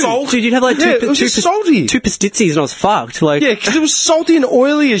up of food. salt. dude, you'd have like it was just salty. two pastizzis and I was fucked. Like, Yeah, because it was salty and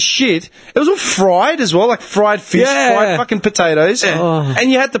oily as shit. It was all fried as well, like fried fish, Yeah. fried fucking potatoes, Oh.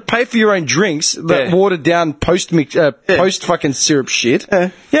 and you had to pay for your own drinks that Yeah. watered down post fucking syrup shit.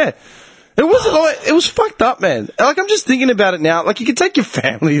 Yeah. It wasn't like, it was fucked up, man. Like, I'm just thinking about it now. Like, you could take your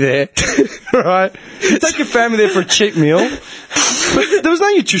family there, right? You take your family there for a cheap meal, but there was no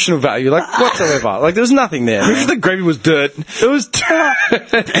nutritional value, like, whatsoever. Like, there was nothing there. man. The gravy was dirt. It was dirt.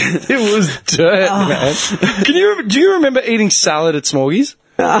 It was dirt, man. Do you remember eating salad at Smorgies?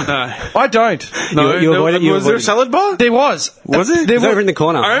 No. I don't. No, You avoided- you was there a avoided- salad bar? There was. Was it? There it's over in the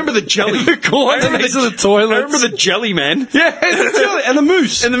corner. I remember the jelly. In the corner, I remember next to the toilets. I remember the jelly, man. Yeah, and the jelly, and the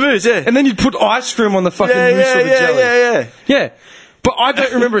mousse. And the mousse, yeah. And then you'd put ice cream on the fucking mousse or the jelly. yeah. Yeah. But I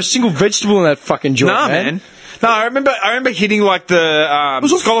don't remember a single vegetable in that fucking joint, Nah, man. No, I remember hitting like the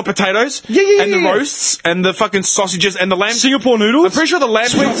scallop potatoes, Yeah, and the yeah. roasts, and the fucking sausages, and the lamb. Singapore noodles? I'm pretty sure the lamb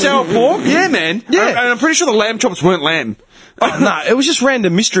Sweet chops- sour pork? Yeah, man. Yeah. And I'm pretty sure the lamb chops weren't lamb. Oh, no, it was just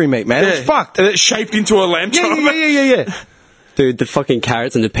random mystery meat, man. It was fucked. And it's shaped into a lamb chop. Yeah. Dude, the fucking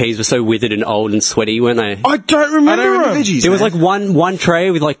carrots and the peas were so withered and old and sweaty, weren't they? I don't remember, I don't remember them. veggies. There was man. like one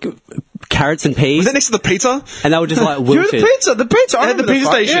tray with like carrots and peas, Was that next to the pizza? and they were just like You were wilted. the pizza. The pizza. I They had the remember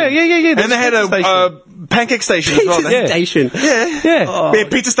pizza fuck- station. Yeah. And they had a pancake station as well. Pizza Yeah. station. Yeah. Yeah. Yeah,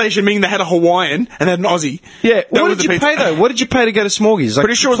 pizza station meaning they had a Hawaiian and they had an Aussie. Yeah. That What was did the you pizza. pay, though? What did you pay to go to Smorgies? Like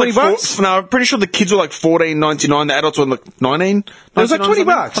Pretty sure it was 20 like bucks? No, I'm pretty sure the kids were like $14.99. The adults were like $19. It was like 20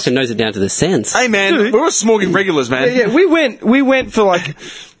 bucks. Fucking knows it down to the cents. Hey man, Dude. we were Smorgy regulars, man. Yeah, we went for like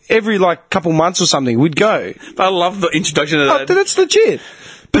every like couple months or something. We'd go. I love the introduction of Oh, that. that's legit.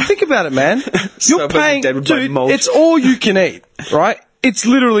 But think about it, man. You're So paying, Dad would buy dude. mulch. It's all you can eat, right? It's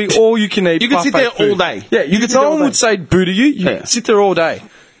literally all you can eat. You can sit buffet there food. all day. Yeah, You can sit no there all one day. would say boo to you. You Yeah. can sit there all day.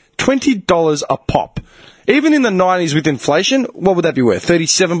 $20 a pop. Even in the 90s with inflation, what would that be worth?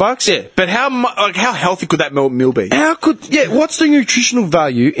 $37? Yeah, but how healthy could that meal be? How could? Yeah. What's the nutritional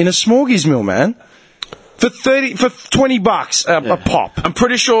value in a Smorgies meal, man? For $20 a pop. I'm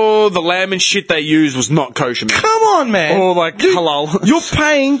pretty sure the lamb and shit they used was not kosher, man. Come on, man. Or like halal. You're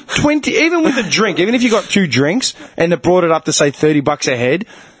paying 20, even with a drink, even if you got 2 drinks and it brought it up to say $30 a head,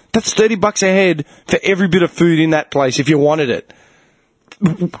 that's $30 a head for every bit of food in that place if you wanted it.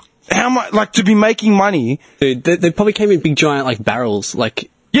 How much, like, to be making money? Dude, they probably came in big giant like barrels,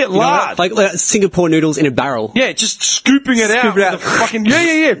 like Yeah, you know, lard. like Singapore noodles in a barrel. Yeah, just scooping it out. Scoop it out. with a fucking,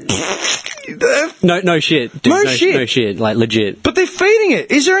 yeah. No shit, dude. No shit. No shit. Like legit. But they're feeding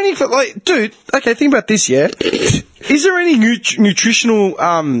it. Is there any, like, dude, okay, think about this, yeah? Is there any nutritional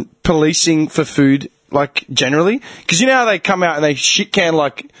policing for food, like, generally? Because you know how they come out and they shit can,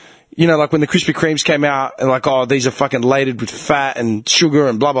 like, You know, like when the Krispy Kremes came out, and like, oh, these are fucking loaded with fat and sugar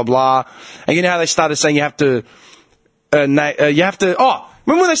and blah blah blah. And you know how they started saying you have to, Oh,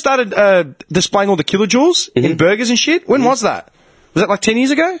 remember when they started displaying all the kilojoules in burgers and shit? When was that? Was that like 10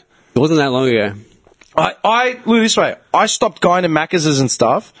 years ago? It wasn't that long ago. I look this way. I stopped going to Macca's and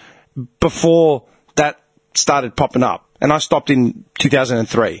stuff before that started popping up, and I stopped in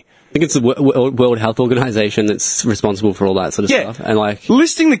 2003. I think it's the World Health Organization that's responsible for all that sort of stuff. And like,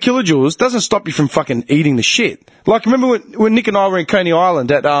 listing the kilojoules doesn't stop you from fucking eating the shit. Like, remember when Nick and I were in Coney Island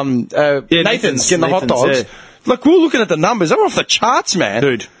at Nathan's getting the hot dogs? Yeah. Like, we were looking at the numbers. They were off the charts, man.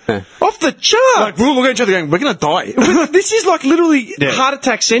 Dude. Off the charts! Like, we were looking at each other going, we're going to die. This is like literally heart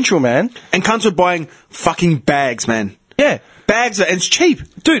attack central, man. And cunts were buying fucking bags, man. Yeah. Bags, and it's cheap.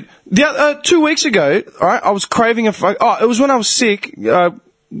 Dude, 2 weeks ago, alright, I was craving it was when I was sick.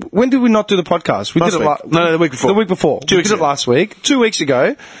 When did we not do the podcast? We Last did it week. No, the week before. The week before. 2 weeks We did it ago. last week. 2 weeks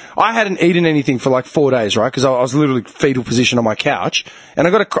ago, I hadn't eaten anything for like 4 days, right? Because I was literally fetal position on my couch. And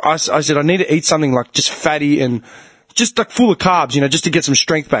I said, I need to eat something like just fatty and just like full of carbs, you know, just to get some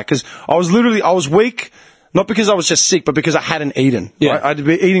strength back. Because I was weak, not because I was just sick, but because I hadn't eaten. Yeah. Right? I'd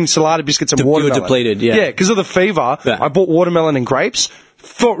been eating salada biscuits and You were watermelon. depleted, yeah. Yeah, because of the fever, Yeah. I bought watermelon and grapes.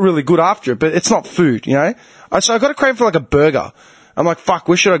 Felt really good after it, but it's not food, you know? So I got a crave for like a burger. I'm like, fuck,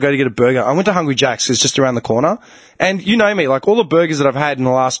 where should I go to get a burger? I went to Hungry Jack's, it's just around the corner. And you know me, like all the burgers that I've had in the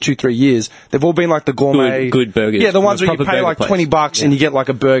last 2-3 years, they've all been like the gourmet. Good burgers. Yeah, the ones The where you proper pay burger like place. $20 and you get like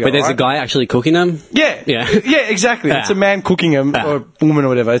a burger. but there's right? a guy actually cooking them. Yeah. Yeah. Yeah, exactly. It's a man cooking them, or a woman or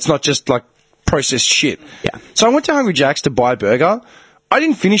whatever. It's not just like processed shit. Yeah. So I went to Hungry Jack's to buy a burger. I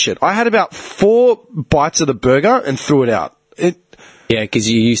didn't finish it. I had about 4 bites of the burger and threw it out. Yeah,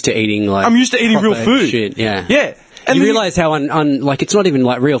 because you're used to eating like. I'm used to eating real proper food. Shit, yeah. Yeah. And you then- realise how like it's not even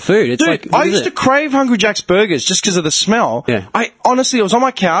like real food. It's Dude, like I what is used to it? crave Hungry Jack's burgers just because of the smell. Yeah. I honestly was on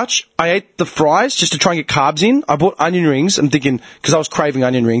my couch. I ate the fries just to try and get carbs in. I bought onion rings. I'm thinking, because I was craving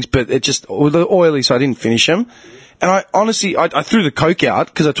onion rings, but it just, they're oily, so I didn't finish them. And I honestly, I threw the Coke out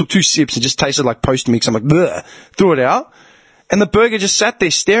because I took 2 sips and just tasted like post-mix. I'm like, bleh, threw it out. And the burger just sat there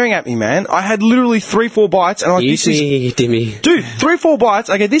staring at me, man. I had literally 3-4 bites and I'm like, this is, Easy, Dimmy. dude, 3-4 bites.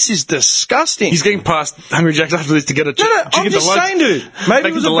 I go, this is disgusting. He's getting past Hungry Jack's after this to get a No, I'm chicken just deluxe. saying, dude. Maybe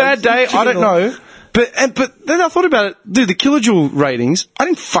it was a bad day. I don't know. But then I thought about it, dude. The kilojoule ratings. I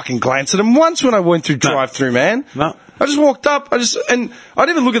didn't fucking glance at them once when I went through drive-through, man. No. I just walked up. And I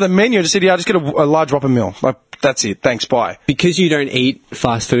didn't even look at the menu. I just said, "Yeah, I just get a large Whopper meal." Like that's it. Thanks, bye. Because you don't eat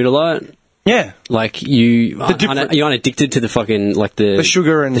fast food a lot. Yeah. Like you're unaddicted to the fucking like the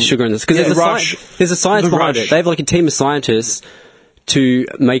sugar and because yeah, there's, rush. there's a science The behind rush. it. They have like a team of scientists to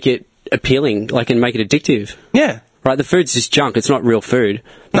make it appealing, like and make it addictive. Yeah. Right, the food's just junk. It's not real food.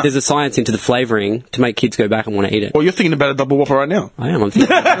 But there's a science into the flavouring to make kids go back and want to eat it. Well, you're thinking about a double Whopper right now. I am. I'm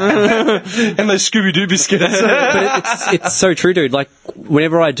thinking. And those Scooby-Doo biscuits. But it's so true, dude. Like,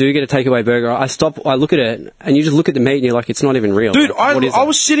 whenever I do get a takeaway burger, I stop, I look at it, and you just look at the meat, and you're like, it's not even real. Dude, Like, what is I it?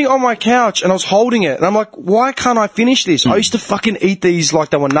 was sitting on my couch and I was holding it and I'm like, why can't I finish this? I used to fucking eat these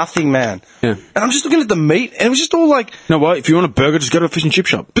like they were nothing, man. Yeah. And I'm just looking at the meat and it was just all like, You know what? If you want a burger, just go to a fish and chip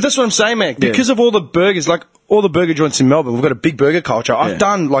shop. but that's what I'm saying, man. Because of all the burgers, like all the burger joints in Melbourne, we've got a big burger culture. I've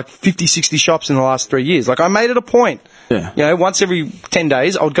done like 50, 60 shops in the last 3 years. Like I made it a point. Yeah. You know, once every 10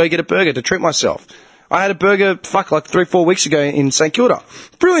 days, I would go get a burger to treat myself. I had a burger, like 3-4 weeks ago in St Kilda.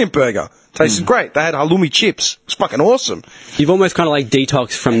 Brilliant burger. Tasted great. They had halloumi chips. It was fucking awesome. You've almost kind of like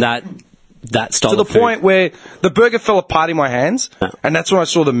detoxed from that style To the of food. point where the burger fell apart in my hands, and that's when I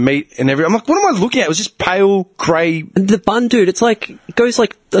saw the meat and everything. I'm like, what am I looking at? It was just pale, grey. The bun, dude, it's like, it goes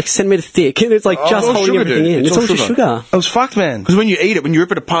like centimetre thick, and it's like just it's all holding sugar, everything dude. in. It's It's all all just sugar. sugar. It was fucked, man. Because when you eat it, when you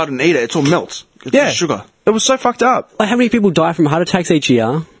rip it apart and eat it, it all melts. It's Yeah. just sugar. It was so fucked up. Like, how many people die from heart attacks each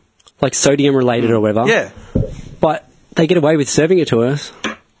year? Like sodium related or whatever. Yeah. But they get away with serving it to us.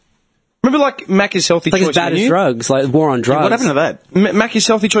 Remember, like, Mackey's Healthy Like Choice as bad menu? as drugs, like war on drugs. What happened to that? Mackey's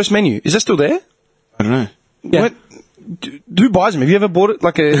Healthy Choice menu. Is that still there? I don't know. Yeah. What, who buys them? Have you ever bought it,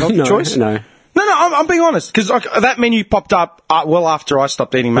 like a Healthy No, Choice? no. No, I'm being honest, because like, that menu popped up well after I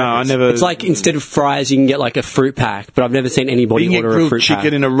stopped eating No, I Mackey's. never. It's like instead of fries, you can get like a fruit pack, but I've never seen anybody you can get order a grilled fruit chicken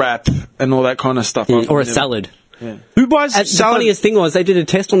pack. in a wrap and all that kind of stuff. Or a salad. Who buys And the salad? funniest thing was they did a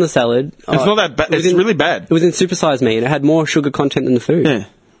test on the salad. It's not that bad. It's really bad. It was in Supersize Me, and it had more sugar content than the food.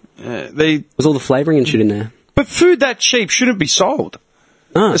 Yeah. They. It was all the flavouring and shit in there. But food that cheap shouldn't be sold,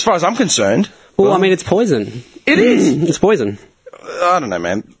 No. as far as I'm concerned. Well, I mean, it's poison. It is. It's poison. I don't know,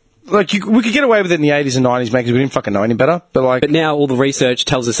 man. Like, we could get away with it in the 80s and 90s, man, because we didn't fucking know any better. But, like, But now all the research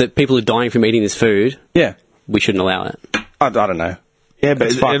tells us that people are dying from eating this food. yeah. We shouldn't allow it. I don't know. Yeah, but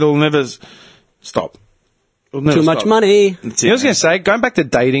It's fucked. it'll never stop. Too much money. That's You know what I was it. going to say? Going back to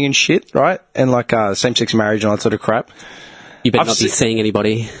dating and shit, right? And like same-sex marriage and all that sort of crap. You better I've not be se- seeing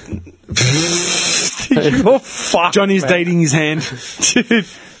anybody. You're fucked, Johnny's man. dating his hand. Dude.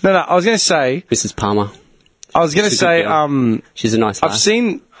 No, I was going to say, Mrs. Palmer. She's a good girl. She's a nice I've lass.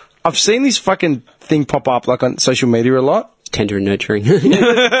 seen this fucking thing pop up like on social media a lot. Tender and nurturing.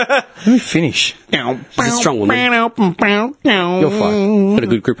 Let me finish. She's a strong woman. You're fucked. Got a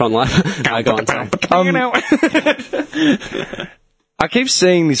good grip on life. No, go on, sorry. I keep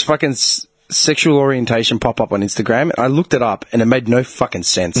seeing this fucking sexual orientation pop up on Instagram. I looked it up and it made no fucking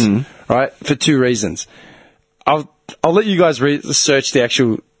sense. Right? For two reasons. I'll let you guys search the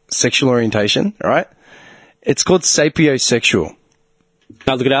actual sexual orientation. All right? It's called sapiosexual.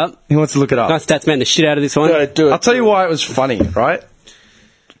 Can I look it up? Who wants to look it up? Can I stats man the shit out of this one? Do it. I'll tell you why it was funny. Right?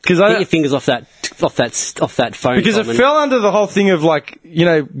 Because Get your fingers off that phone. Because it Coleman. fell under the whole thing of like, you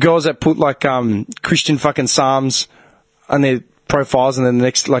know, girls that put like Christian fucking psalms on their profiles and then the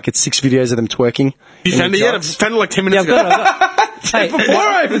next, like, it's 6 videos of them twerking. You found it yet? I found it like 10 Yeah, minutes I've ago. got it. Hey, Before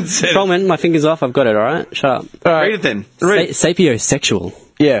I even said it. Coleman, my fingers off. I've got it. All right, shut up. All right. Read it then. Sapiosexual.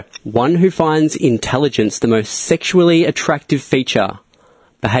 Yeah. One who finds intelligence the most sexually attractive feature.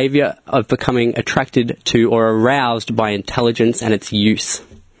 Behavior of becoming attracted to or aroused by intelligence and its use.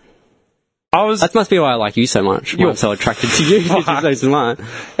 That must be why I like you so much. Why I'm so attracted to you. Because you're so smart.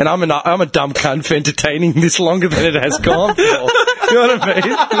 And I'm a dumb cunt for entertaining this longer than it has gone for. You know what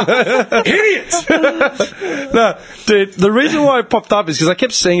I mean? Idiot! No, dude, the reason why it popped up is because I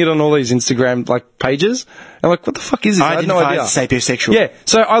kept seeing it on all these Instagram, like, pages. And I'm like, what the fuck is this? I had no idea. Sapiosexual. Yeah,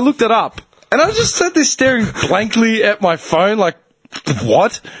 so I looked it up. And I just sat there staring blankly at my phone, like,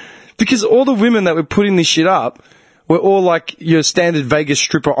 what? Because all the women that were putting this shit up were all like your standard Vegas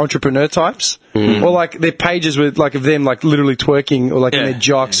stripper entrepreneur types. Or like their pages were like of them like literally twerking or like in their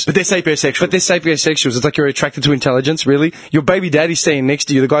jocks. But they're sapiosexual. But they're sapiosexuals. It's like you're attracted to intelligence, really. Your baby daddy's standing next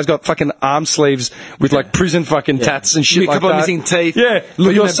to you. The guy's got fucking arm sleeves with like prison fucking tats and shit A like couple that. of missing teeth. Yeah,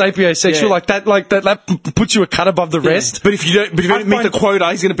 look, you're Yeah. sapiosexual. Yeah. Like that puts you a cut above the rest. But if you don't meet the quota,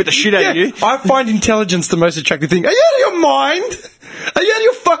 he's going to beat the shit out of you. I find intelligence the most attractive thing. Are you out of your mind? Are you out of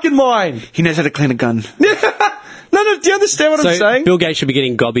your fucking mind? He knows how to clean a gun. No, do you understand what I'm So saying? Bill Gates should be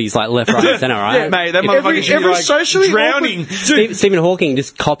getting gobbies like left, right, and centre, right? Yeah, mate, that Every motherfucker should be like socially drowning. awkward- Dude, Stephen Hawking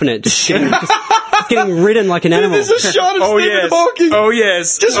just copping it, just getting ridden like an animal. there's a shot of Oh Stephen yes. Hawking. Oh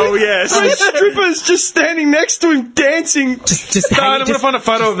yes. Just oh with yes. three strippers just standing next to him dancing. just No, hanging, I'm going to find a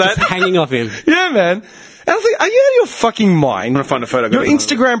photo of that. just hanging off him. Yeah, man. And I think, are you out of your fucking mind? I'm going to find a photo. Your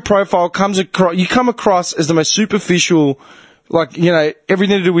Instagram profile you come across as the most superficial, like, you know,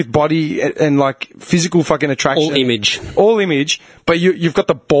 everything to do with body and like physical fucking attraction. All image, but you've got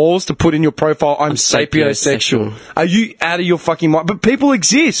the balls to put in your profile, I'm sapiosexual. Are you out of your fucking mind? But people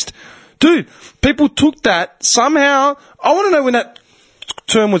exist. Dude, people took that somehow. I want to know when that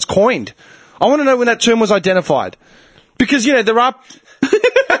term was coined. I want to know when that term was identified. Because, you know, there are...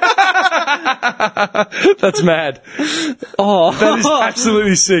 That's mad. Oh, That is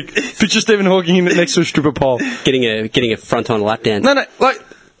absolutely sick. Picture Stephen Hawking next to a stripper pole. getting a front on lap dance. No,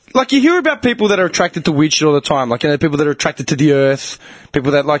 like you hear about people that are attracted to weird shit all the time. Like, you know, people that are attracted to the earth,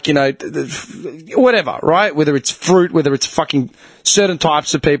 people that like, you know, whatever, right? Whether it's fruit, whether it's fucking certain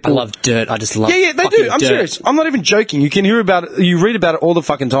types of I people. love dirt. I just love. Yeah, they fucking do. I'm dirt. serious. I'm not even joking. You can hear about it. You read about it all the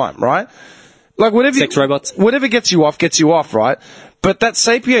fucking time, right? Like whatever. Sex robots. Whatever gets you off, right? But that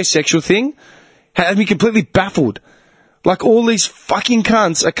sapiosexual thing had me completely baffled. Like all these fucking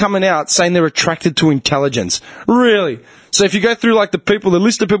cunts are coming out saying they're attracted to intelligence. Really? So if you go through like the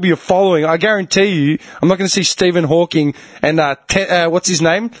list of people you're following, I guarantee you, I'm not going to see Stephen Hawking and what's his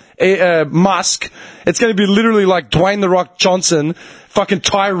name, Musk. It's going to be literally like Dwayne the Rock Johnson, fucking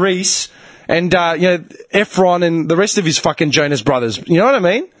Tyrese, and you know Efron and the rest of his fucking Jonas Brothers. You know what I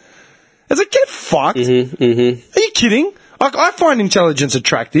mean? It's like, get fucked. Are you kidding? Like, I find intelligence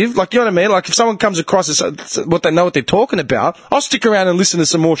attractive. Like, you know what I mean? Like, if someone comes across as what they know what they're talking about, I'll stick around and listen to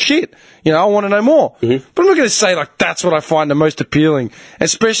some more shit. You know, I want to know more. But I'm not going to say, like, that's what I find the most appealing.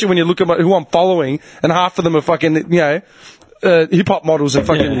 Especially when you look at who I'm following, and half of them are fucking, you know, hip-hop models and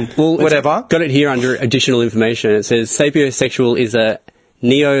fucking whatever. Got it here under additional information. It says sapiosexual is a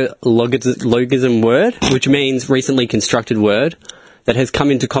neologism word, which means recently constructed word that has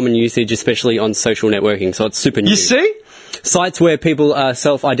come into common usage, especially on social networking. So it's super new. You see? Sites where people are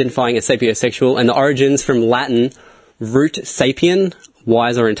self-identifying as sapiosexual, and the origins from Latin root sapien,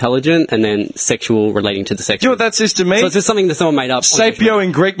 wise or intelligent, and then sexual relating to the sexual. Do you know what that says to me? So it's just something that someone made up. Sapio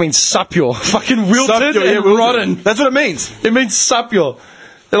in Greek means sapio. Fucking wilted and rotten. That's what it means. It means sapio.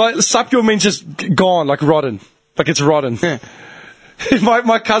 Like, sapio means just gone, like rotten. Like it's rotten. Yeah.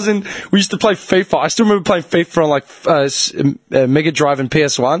 my cousin, we used to play FIFA. I still remember playing FIFA on like Mega Drive and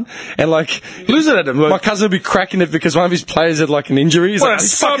PS1, and like Losing at him. my cousin would be cracking it because one of his players had like an injury. He's What like, a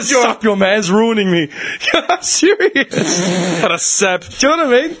fucking sub, suck your man's ruining me. I'm serious. What a sap. Do you know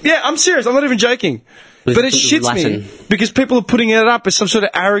what I mean? Yeah, I'm serious. I'm not even joking. But it shits Latin. me because people are putting it up as some sort of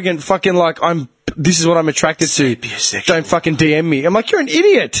arrogant fucking like this is what I'm attracted to. Sapiosexual. Don't fucking DM me. I'm like, you're an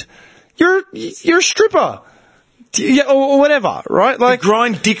idiot. You're a stripper. Yeah, or whatever, right? Like,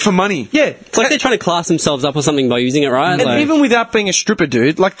 Grind dick for money. yeah. It's like they're trying to class themselves up or something by using it, right? And Like, even without being a stripper,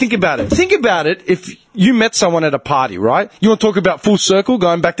 dude, like, think about it. Think about it if you met someone at a party, right? You want to talk about full circle,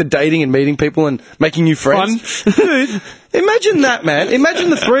 going back to dating and meeting people and making new friends? Dude, imagine that, man. Imagine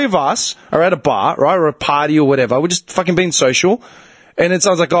the three of us are at a bar, right, or a party or whatever. We're just fucking being social. And it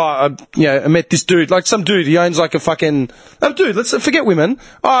sounds like, I met this dude, like some dude, he owns like a fucking, dude, let's forget women.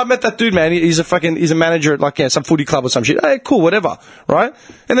 Oh, I met that dude, man. He's a manager at like, some footy club or some shit. Hey, cool, whatever, right?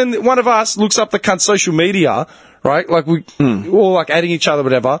 And then one of us looks up the cunt's social media, right? Like we all like adding each other,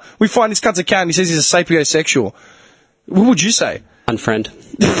 whatever. We find this cunt's account and he says he's a sapiosexual. What would you say? unfriend.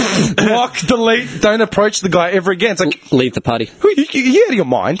 Block, delete, don't approach the guy ever again. It's like, Leave the party. you out of your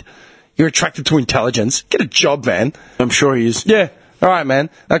mind? You're attracted to intelligence. Get a job, man. I'm sure he is. Yeah. All right, man.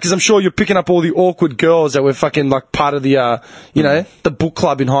 Because I'm sure you're picking up all the awkward girls that were fucking like part of the, the book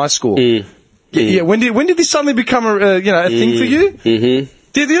club in high school. Yeah. When did this suddenly become a thing for you? Mm-hmm.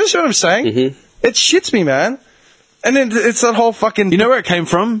 Do you understand what I'm saying? Mm-hmm. It shits me, man. And then it's that whole fucking. You know where it came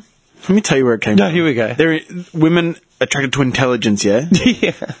from? Let me tell you where it came from. No, here we go. They're women attracted to intelligence, yeah?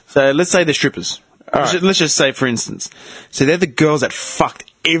 Yeah. So let's say they're strippers. Let's just say, for instance. So they're the girls that fucked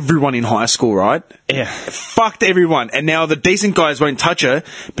everyone in high school, right? Yeah. Fucked everyone. And now the decent guys won't touch her,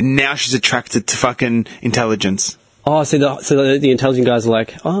 but now she's attracted to fucking intelligence. Oh, so the intelligent guys are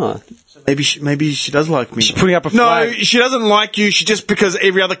like, oh, Maybe she does like me. She's putting up a No, flag. she doesn't like you. She just because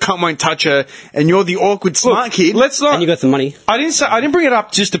every other cunt won't touch her, and you're the awkward smart kid. Let's not. and you got some money. I didn't bring it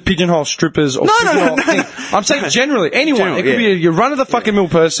up just to pigeonhole strippers or No. thing. I'm saying generally, anyone. General, it could be your run of the fucking mill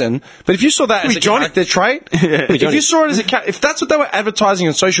person. But if you saw that as a Johnny. character trait, if Johnny. you saw it as if that's what they were advertising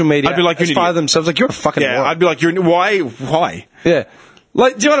on social media, I'd be like, as you're an far idiot. themselves, like you're a fucking Yeah, moron. I'd be like, why? Yeah.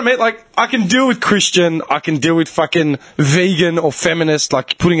 Like, do you know what I mean? Like, I can deal with Christian, I can deal with fucking vegan or feminist,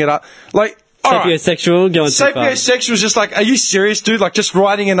 like, putting it up. Like, alright. Sapiosexual, going too far. Sapiosexual was just like, are you serious, dude? Like, just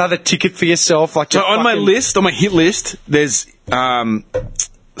writing another ticket for yourself? Like, So just on my fucking- list, on my hit list, there's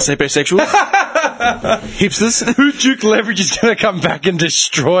sapiosexuals, hipsters, Who Duke Leverage is going to come back and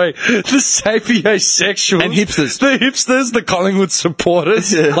destroy the sapiosexuals and hipsters. the hipsters, the Collingwood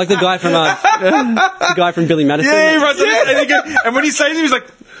supporters. Like the guy from Billy Madison. Yeah, he runs and when he says it, he's like,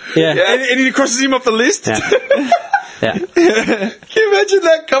 Yeah. and he crosses him off the list. Yeah. Yeah. Can you imagine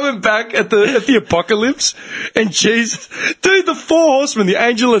that coming back at the apocalypse? And Jesus, dude, the four horsemen, the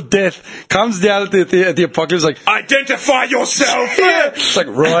angel of death, comes down at the apocalypse like, Identify yourself. yeah. It's like,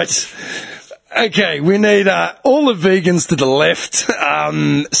 right. Okay, we need all the vegans to the left,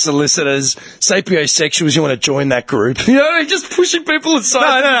 solicitors, sapiosexuals, you want to join that group. You know, just pushing people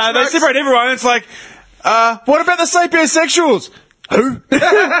aside. No, they separate everyone. It's like, what about the sapiosexuals? Who? Who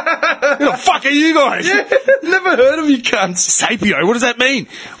the fuck are you guys? Never heard of you cunts. Sapio, what does that mean?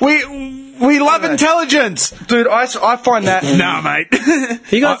 We love intelligence. Dude, I find that... Nah, mate.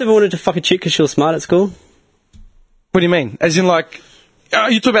 Have you guys ever wanted to fuck a chick because she was smart at school? What do you mean? As in, like...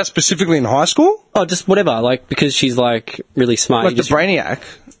 you talk about specifically in high school? Oh, just whatever. Like, because she's, like, really smart. Like you the just, brainiac?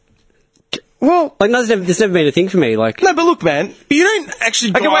 Well... like, no, it's never been a thing for me. Like, No, but look, man. You don't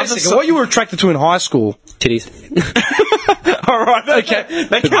actually Okay, wait a second. What you were attracted to in high school... titties. All right. Okay.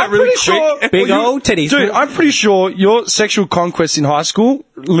 They came I'm out really pretty sure... quick. Big old titties. Dude, I'm pretty sure your sexual conquest in high school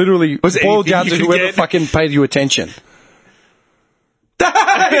literally Was boiled anything down you to could whoever get. fucking paid you attention.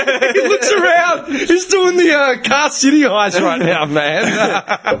 He looks around. He's doing the Car City heist right now,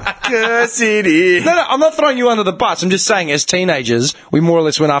 man. City. No, I'm not throwing you under the bus. I'm just saying, as teenagers, we more or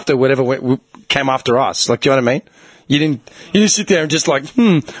less went after whatever came after us. Like, do you know what I mean? You didn't sit there and just like,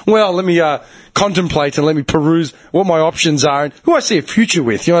 well, let me contemplate and let me peruse what my options are and who I see a future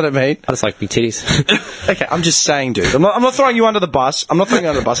with. You know what I mean? I just like big titties. Okay, I'm just saying, dude. I'm not throwing you under the bus. I'm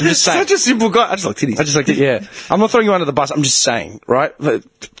just saying. Such a simple guy. I just like titties. I just like to, yeah. I'm not throwing you under the bus. I'm just saying, right? But,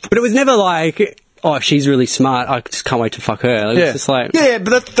 But it was never like, oh, she's really smart. I just can't wait to fuck her. Like, Yeah. It's just like, Yeah,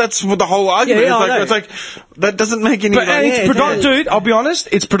 but that's what the whole argument Yeah, I know. is. Like, it's like, that doesn't make any and sense. it's dude, I'll be honest,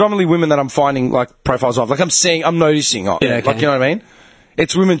 it's predominantly women that I'm finding like profiles of. Like I'm noticing. Yeah, okay. Like, you know what I mean?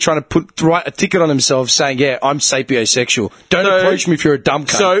 It's women trying to write a ticket on themselves saying, yeah, I'm sapiosexual. Don't approach me if you're a dumb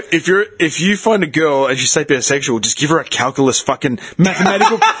cunt. So if you find a girl and she's sapiosexual, just give her a calculus fucking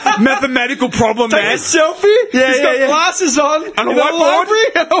mathematical problem, Take man. a selfie. Yeah, He's yeah, got yeah. glasses on. And a in the whiteboard. library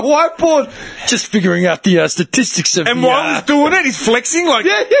and a whiteboard. Just figuring out the statistics of And the... while he's doing it, he's flexing like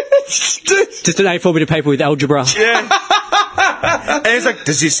yeah. Just an A4 bit of paper with algebra. And it's like,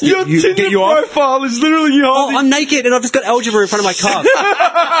 does this Your Tinder get you off? profile is literally you Oh, holding... I'm naked and I've just got algebra in front of my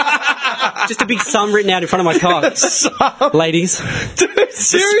cock. Just a big sum written out in front of my cock. Ladies. Dude, The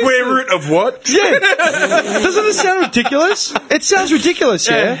seriously? square root of what? Yeah. Doesn't it sound ridiculous? It sounds ridiculous,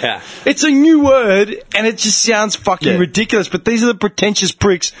 yeah? Yeah. It's a new word, and it just sounds fucking Yeah. ridiculous, but these are the pretentious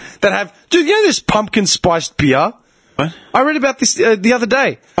pricks that have... Dude, you know this pumpkin spiced beer? What? I read about this the other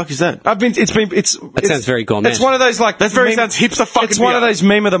day. Fuck is that? That sounds very gourmet. It's one of those like... sounds hipster fucking It's one of beer. those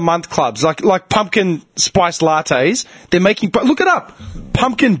meme of the month clubs, like pumpkin spiced lattes. They're making... Look it up.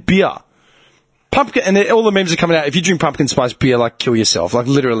 Pumpkin beer. Pumpkin... And all the memes are coming out. If you drink pumpkin spiced beer, like, kill yourself. Like,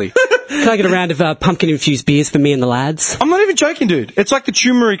 literally. Can I get a round of pumpkin-infused beers for me and the lads? I'm not even joking, dude. It's like the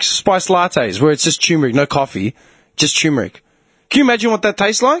turmeric spiced lattes, where it's just turmeric, no coffee, just turmeric. Can you imagine what that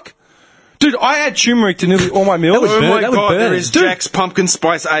tastes like? Dude, I add turmeric to nearly all my meals. That would Oh burn, my that would god, burn. there is Dude. Jack's pumpkin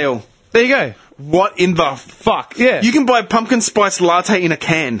spice ale. There you go. What in the fuck? Yeah. You can buy pumpkin spice latte in a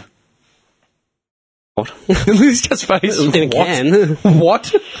can. What? Liz just face. In a What? can.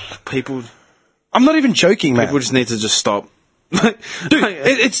 What? People I'm not even joking, man. just need to just stop. Dude,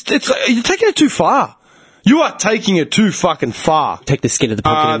 it's you're taking it too far. You are taking it too fucking far. Take the skin of the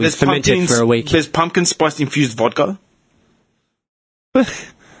pumpkin and ferment it for a week. There's pumpkin spice infused vodka.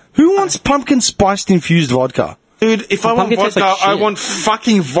 Who wants pumpkin spiced infused vodka? Dude, if I want pumpkin tastes vodka, like I shit. want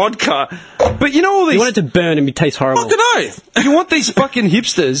fucking vodka. But you know all these... You want it to burn and taste horrible. Fucking oath. You want these fucking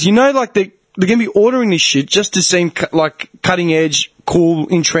hipsters, you know, like they're going to be ordering this shit just to seem like cutting edge, cool,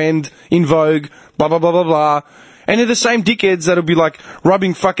 in trend, in vogue, blah, blah, blah, blah, blah. And they're the same dickheads that'll be like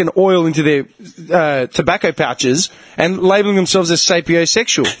rubbing fucking oil into their tobacco pouches and labeling themselves as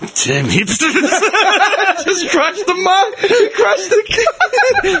sapiosexual. Damn hipsters. Just crush the mug. Crush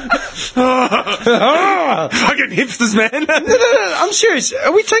the... Fucking hipsters, man. No, I'm serious.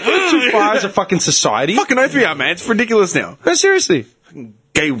 Are we taking it too far as a fucking society? Fucking oath we are, man. It's ridiculous now. No, seriously.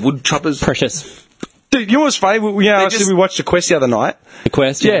 Gay wood choppers. Precious. Dude, you know what's funny? We watched The Quest the other night. The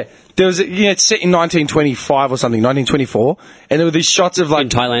quest. Yeah. There was, it's set in 1925 or something, 1924, and there were these shots of like, In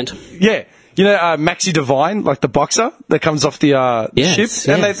Thailand. yeah, you know, Maxi Devine, like the boxer that comes off the Yes,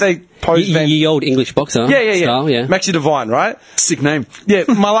 ship, and yes. they pose. Ye old English boxer. yeah. Style, yeah. Maxi Devine, right? Sick name. Yeah,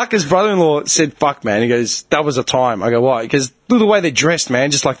 Malaka's brother-in-law said, "Fuck, man." He goes, "That was a time." I go, "Why?" Because look at the way they're dressed, man.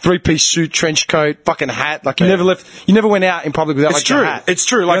 Just like three-piece suit, trench coat, fucking hat. Like you never went out in public without It's like true. a hat. It's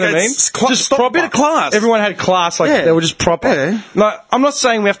true. You Like, know what I mean? it's Just a proper. bit of class. Everyone had class. Like Yeah. they were just proper. Yeah. No, I'm not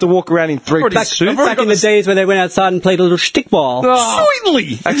saying we have to walk around in three-piece suits. Back in the days when they went outside and played a little stickball. Oh.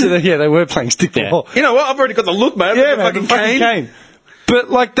 Sweetly. Actually, they were playing stickball. You know what? I've already got the look, man. Yeah, The man, fucking the fucking cane. But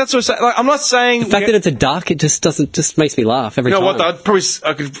like that's what I'm saying. Like, I'm not saying The fact that it's a duck, it just makes me laugh every You know time. what?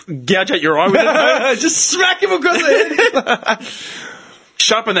 I could gouge out your eye with it. just smack him across the head.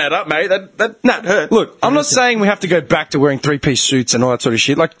 Sharpen that up, mate. That hurt. Look, I'm not saying we have to go back to wearing three-piece suits and all that sort of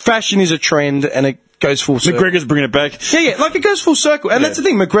shit. Like fashion is a trend and it goes full circle. McGregor's bringing it back. Yeah, like it goes full circle, and that's the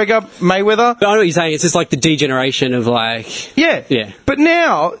thing. McGregor, Mayweather. But I know what you're saying. It's just like the degeneration of like. Yeah. Yeah. But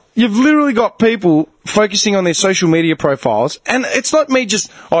now, you've literally got people focusing on their social media profiles, and it's not me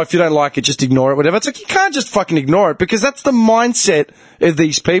just, if you don't like it, just ignore it, whatever. It's like, you can't just fucking ignore it, because that's the mindset of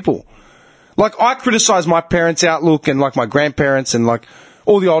these people. Like, I criticize my parents' outlook, and like my grandparents, and like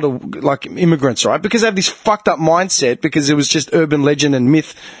all the older, like, immigrants, right? Because they have this fucked up mindset, because it was just urban legend and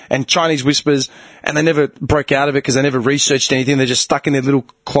myth and Chinese whispers, and they never broke out of it because they never researched anything. They're just stuck in their little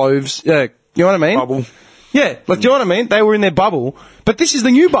cloves. You know what I mean? Bubble. Yeah, like, do you know what I mean? They were in their bubble, but this is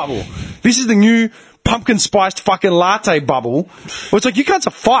the new bubble. This is the new pumpkin spiced fucking latte bubble. Well, it's like, you cunts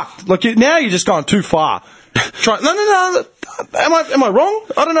are fucked. Like, now you're just going too far. No. Am I wrong?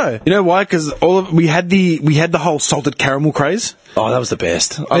 I don't know. You know why? Because we had the whole salted caramel craze. Oh, that was the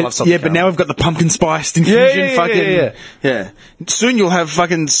best. I love something. Yeah, but now we've got the pumpkin spiced infusion. Yeah. Soon you'll have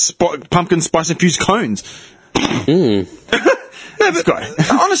fucking pumpkin spice infused cones. No, but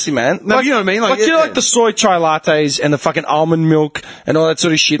honestly, man, No, you know what I mean? Like, you know, yeah. like the soy chai lattes and the fucking almond milk and all that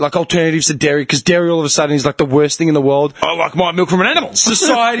sort of shit, like alternatives to dairy, because dairy all of a sudden is like the worst thing in the world. I like my milk from an animal.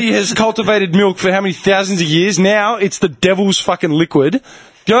 Society has cultivated milk for how many thousands of years? Now it's the devil's fucking liquid.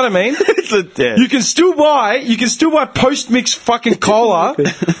 Do you know what I mean? You can still buy post-mix fucking cola.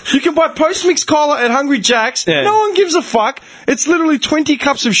 You can buy post-mix cola at Hungry Jack's. Yeah. No one gives a fuck. It's literally 20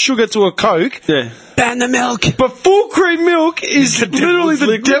 cups of sugar to a Coke. Yeah. Ban the milk. But full cream milk is literally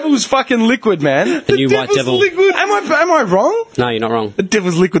the devil's fucking liquid, man. The new white devil. Liquid. Am I wrong? No, you're not wrong. The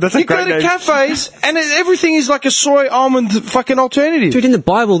devil's liquid. That's a You go great to name. cafes and everything is like a soy almond fucking alternative. Dude, in the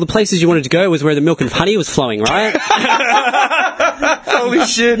Bible, the places you wanted to go was where the milk and honey was flowing, right? Holy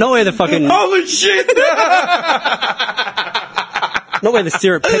shit. Not where the fucking... Holy shit. Not where the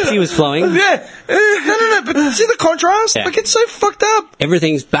syrup Pepsi was flowing. Yeah. No. But see the contrast? Yeah. Like, it's so fucked up.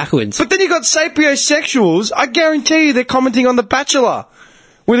 Everything's backwards. But then you got sapiosexuals. I guarantee you they're commenting on The Bachelor,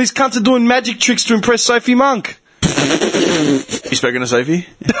 where these cunts are doing magic tricks to impress Sophie Monk. You spoken to Sophie?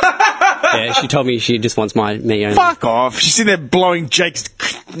 Yeah, she told me she just wants me only. Fuck off. She's sitting there blowing Jake's...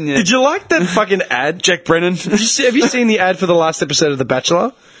 Did you like that fucking ad? Jack Brennan. Have you seen the ad for the last episode of The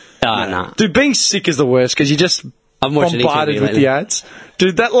Bachelor? Nah. Dude, being sick is the worst because you just I've watched it bombarded each with lately. the ads.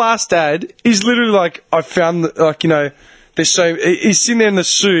 Dude, that last ad is literally like, I found, like, you know, he's sitting there in the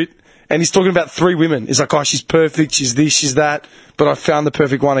suit and he's talking about 3 women. He's like, oh, she's perfect, she's this, she's that, but I found the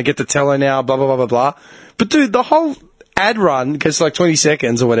perfect one, I get to tell her now, blah, blah, blah, blah, blah. But dude, the whole ad run gets like 20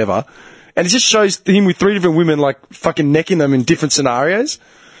 seconds or whatever, and it just shows him with 3 different women, like, fucking necking them in different scenarios.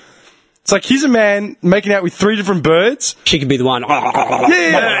 It's like, here's a man making out with 3 different birds. She could be the one. You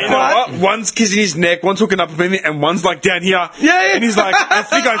know what? One's kissing his neck, one's hooking up with him, and one's like down here. Yeah. And he's like, I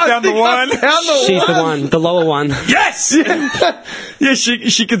think I found the one. She's the one, the lower one. Yes! Yeah,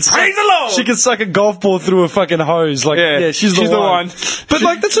 she can suck, Praise the Lord! she can suck a golf ball through a fucking hose. Like, yeah, she's the one. But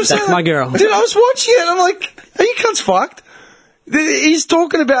like, that's what I'm saying. That's my girl. Dude, I was watching it. I'm like, are you cunts fucked? He's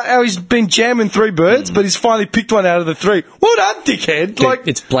talking about how he's been jamming 3 birds, but he's finally picked one out of the 3. Well done, dickhead. Dude, Like,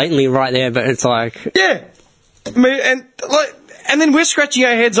 it's blatantly right there, but it's like... yeah. I mean, and then we're scratching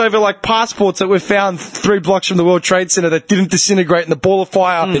our heads over like passports that were found 3 blocks from the World Trade Center that didn't disintegrate in the ball of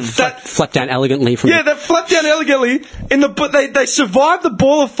fire. That Flapped down elegantly from that flapped down elegantly but they survived the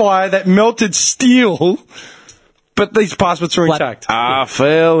ball of fire that melted steel, but these passports are intact. I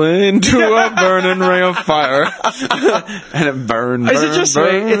fell into a burning ring of fire. And it burned. Is it just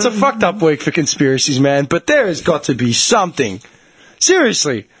me? It's a fucked up week for conspiracies, man, but there has got to be something.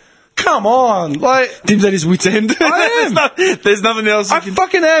 Seriously. Come on. Like, Tim's at his wit's end. I am. There's nothing else. I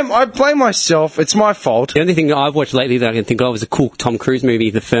fucking am. I blame myself. It's my fault. The only thing that I've watched lately that I can think of is a cool Tom Cruise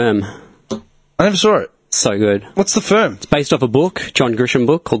movie, The Firm. I never saw it. So good. What's The Firm? Based off a book, John Grisham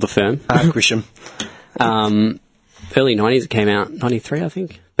book called The Firm. Grisham. Early 90s it came out, 93 I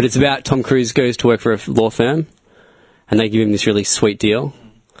think. But it's about Tom Cruise goes to work for a law firm and they give him this really sweet deal.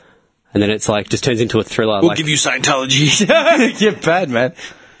 And then it's like, just turns into a thriller. We'll give you Scientology. You're bad, man.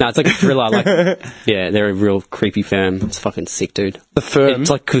 No, it's like a thriller. Like, yeah, they're a real creepy firm. It's fucking sick, dude. The Firm.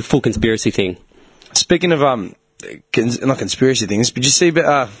 It's like a full conspiracy thing. Speaking of, not conspiracy things, but you see,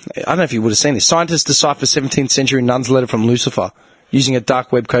 I don't know if you would have seen this. Scientists decipher 17th century nun's letter from Lucifer using a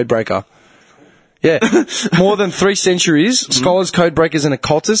dark web code breaker. Yeah. More than 3 centuries, scholars, code breakers, and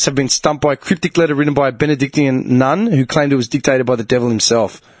occultists have been stumped by a cryptic letter written by a Benedictine nun who claimed it was dictated by the devil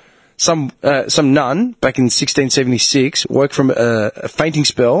himself. Some nun, back in 1676, woke from a fainting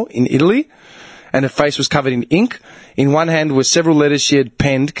spell in Italy, and her face was covered in ink. In one hand were several letters she had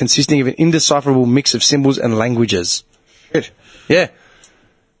penned, consisting of an indecipherable mix of symbols and languages. Good. Yeah.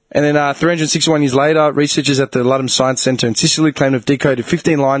 And then 361 years later, researchers at the Ludum Science Centre in Sicily claim to have decoded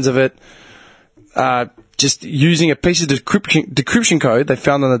 15 lines of it, just using a piece of decryption code they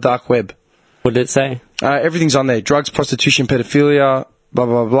found on the dark web. What did it say? Everything's on there. Drugs, prostitution, pedophilia, blah,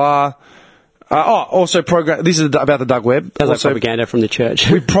 blah, blah, blah. Also program. This is about the dark web. Sounds like Also, propaganda from the church.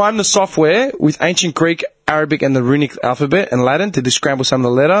 we primed the software with ancient Greek, Arabic, and the runic alphabet and Latin to descramble some of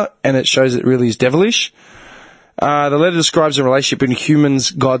the letter, and it shows it really is devilish. The letter describes a relationship between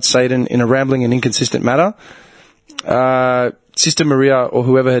humans, God, Satan, in a rambling and inconsistent manner. Sister Maria, or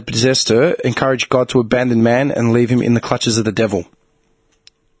whoever had possessed her, encouraged God to abandon man and leave him in the clutches of the devil.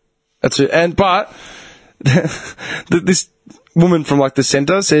 That's it. But this woman from like the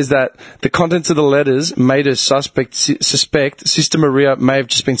centre says that the contents of the letters made her suspect Sister Maria may have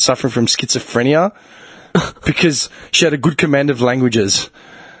just been suffering from schizophrenia because she had a good command of languages.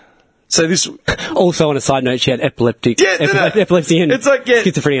 So this Also, on a side note, she had epilepsy and it's like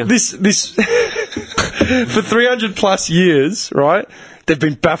schizophrenia. This for 300 plus years, right? They've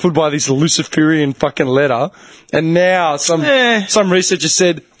been baffled by this Luciferian fucking letter, and now some researcher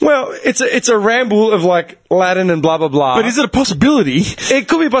said, well, it's a ramble of like Latin and blah blah blah. But is it a possibility? It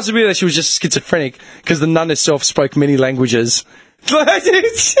could be a possibility that she was just schizophrenic because the nun herself spoke many languages.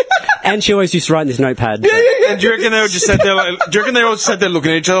 And she always used to write in this notepad. And do you reckon they all just sat there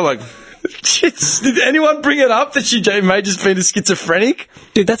looking at each other like... Did anyone bring it up that she may just been a schizophrenic?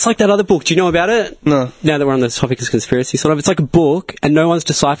 Dude, that's like that other book. Do you know about it? No. Now that we're on the topic of conspiracy, sort of. It's like a book, and no one's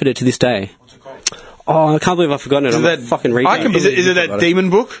deciphered it to this day. What's it called? Oh, I can't believe I've forgotten it. I'm that- a fucking read. I can Is believe it that demon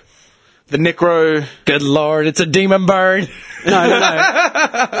book? The Necro... Good lord, it's a demon bird. No.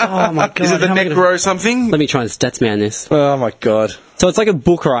 Oh my god. Is it the how am I gonna- Necro something? Let me try and stats man this. Oh my god. So it's like a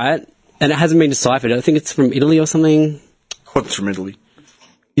book, right? And it hasn't been deciphered. I think it's from Italy or something. Quotes from Italy.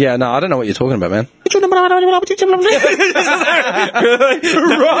 Yeah, no, I don't know what you're talking about, man. Run!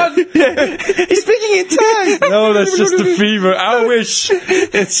 Yeah. He's speaking in tongues! No, that's just the fever. I wish.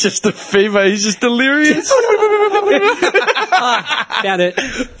 It's just the fever. He's just delirious. Found it.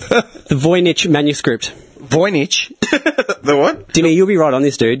 The Voynich manuscript. Voynich. The what? Dimmy, you'll be right on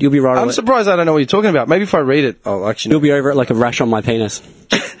this, dude. You'll be right on I'm it. surprised I don't know what you're talking about. Maybe if I read it, I'll actually. You'll be over it like a rash on my penis.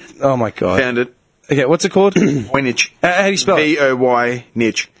 Oh my god. Found it. Okay, what's it called? Voynich. How do you spell it? V-O-Y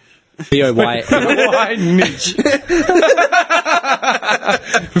niche. B-O-Y. Why niche?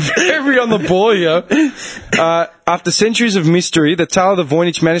 Very on the ball here. After centuries of mystery, the tale of the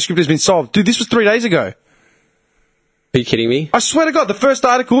Voynich manuscript has been solved. Dude, this was 3 days ago. Are you kidding me? I swear to God, the first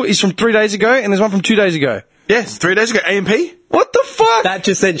article is from 3 days ago, and there's one from 2 days ago. Yes, 3 days ago. AMP? What the fuck? That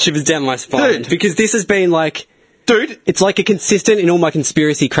just sent shivers down my spine. Dude. Because this has been like... Dude, It's like a consistent in all my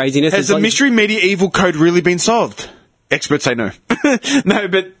conspiracy craziness. has It's the like, mystery medieval code really been solved? Experts say no. No,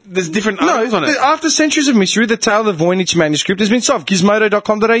 but there's different articles on it. After centuries of mystery, the tale of the Voynich manuscript has been solved.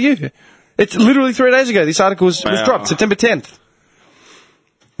 Gizmodo.com.au. It's literally 3 days ago. This article was Wow. dropped, September 10th.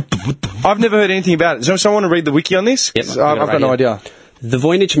 I've never heard anything about it. Does someone want to read the wiki on this? Yep, 'Cause I've got it I've right got no here. idea. The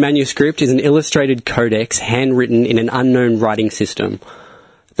Voynich manuscript is an illustrated codex handwritten in an unknown writing system.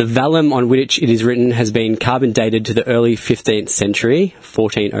 The vellum on which it is written has been carbon dated to the early 15th century,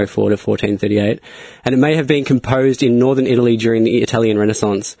 1404 to 1438, and it may have been composed in northern Italy during the Italian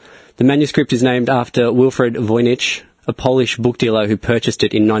Renaissance. The manuscript is named after Wilfred Voynich, a Polish book dealer who purchased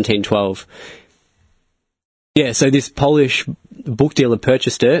it in 1912. Yeah, so this Polish book dealer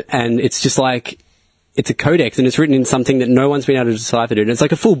purchased it, and it's just like, it's a codex, and it's written in something that no one's been able to decipher it. It's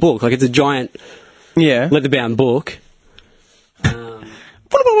like a full book, like it's a giant Yeah. leather-bound book.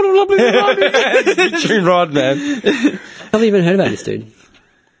 True rod, man. I haven't even heard about this, dude.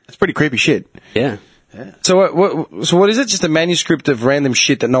 That's pretty creepy shit. Yeah. So what is it? Just a manuscript of random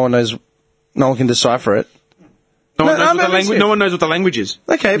shit that no one knows, no one can decipher it? No one, No, knows no, what the no, language, no one knows what the language is.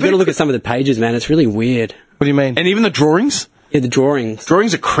 Okay, You but gotta look at some of the pages, man. It's really weird. what do you mean? And even the drawings? Yeah, the drawings.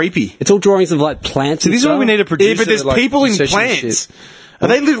 Drawings are creepy. It's all drawings of like plants. This is why we need a producer. Yeah, but there's like, people in researching plants. shit. Are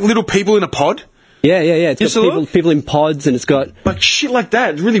they little people in a pod? Yeah. It's Just got a look? people in pods, and it's got Like shit like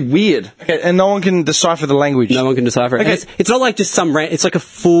that. It's really weird. Okay, and no one can decipher the language. no one can decipher it. Okay. And it's not like just some. It's like a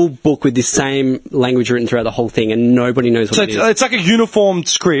full book with this same language written throughout the whole thing, and nobody knows what So it is. it's like a uniformed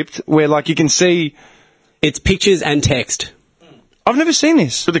script where like you can see. It's pictures and text. I've never seen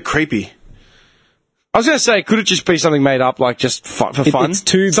this. It's really creepy. I was going to say, could it just be something made up, like just for fun? It's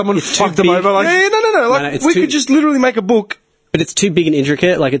too. Someone it's too fucked them big. over. Like, yeah, no. Like no, it's we too- could just literally make a book. But it's too big and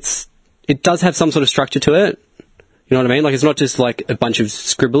intricate. Like it does have some sort of structure to it. You know what I mean? Like it's not just like a bunch of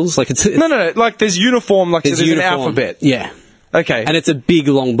scribbles. Like it's No. Like there's uniform. Like so there's an uniform. alphabet. Yeah, Okay. and it's a big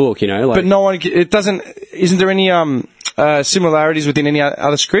long book. You know, like but no one. It doesn't. Isn't there any similarities within any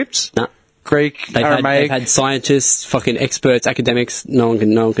other scripts? no. Greek, They've Aramaic. had scientists, fucking experts, academics. No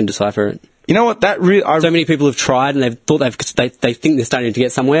one can decipher it. You know what? That really. So many people have tried, and they've thought they think they're starting to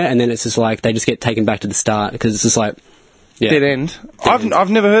get somewhere, and then it's just like they just get taken back to the start because it's just like Dead end. I've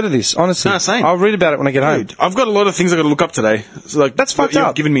never heard of this, honestly. No, same. I'll read about it when I get home. Dude, I've got a lot of things I've got to look up today. So like, That's fucked you've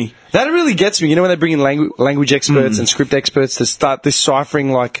up. given me. That really gets me. You know when they bring in language experts and script experts to start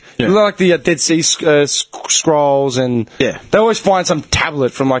deciphering, like the Dead Sea Scrolls, and Yeah. they always find some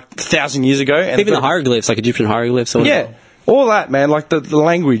tablet from like 1,000 years ago. And even the hieroglyphs, like Egyptian hieroglyphs. Or yeah, all that, man. Like the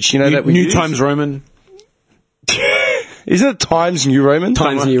language, you know, that we New use. Times Roman. Isn't it Times New Roman?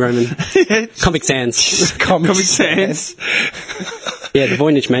 Times New Roman, Comic Sans. Comic Sans. Yeah, the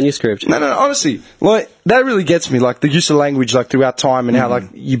Voynich manuscript. No, honestly, like that really gets me. Like the use of language, like throughout time, and how like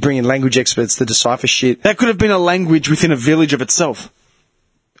you bring in language experts to decipher shit. That could have been a language within a village of itself.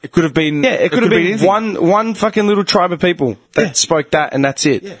 It could have been. Yeah, it could have been anything. one fucking little tribe of people that spoke that, and that's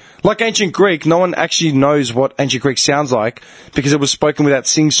it. Yeah. Like ancient Greek, no one actually knows what ancient Greek sounds like because it was spoken with that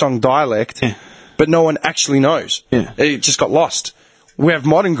sing-song dialect, Yeah. but no one actually knows. Yeah. It just got lost. We have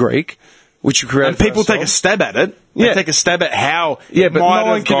modern Greek, which we created. And people take a ourselves. stab at it. They Yeah. take a stab at how. Yeah, it but might no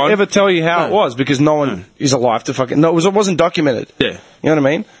one have can gone. ever tell you how it No. was because no one is alive to fucking. No, it wasn't documented. Yeah. You know what I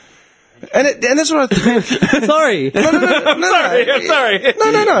mean? And that's what I think. Sorry. No. I'm sorry.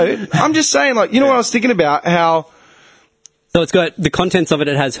 No. I'm just saying, like, you know what I was thinking about? How. So it's got the contents of it.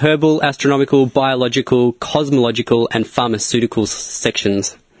 It has herbal, astronomical, biological, cosmological, and pharmaceutical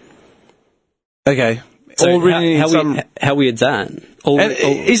sections. Okay. all written in some... How weird's that? And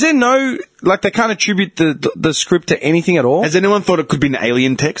is there no... Like, they can't attribute the script to anything at all? Has anyone thought it could be an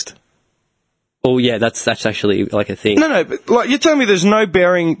alien text? Oh, yeah, that's actually like a thing. No, but like, you're telling me there's no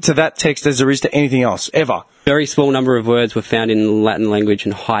bearing to that text as there is to anything else, ever? Very small number of words were found in Latin language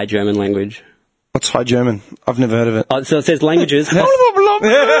and High German language. What's High German? I've never heard of it. So it says languages...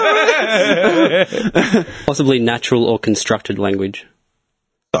 possibly natural or constructed language.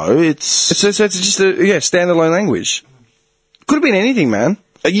 So it's It's just a standalone language. Could have been anything, man.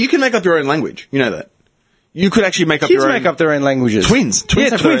 you can make up your own language. You know that. You could actually make up Kids your own. make up their own languages. Twins. Yeah, have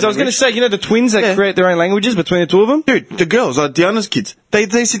their twins. own I was going to language. say, you know, the twins that Yeah. create their own languages between the two of them? Dude, the girls, Diana's kids, they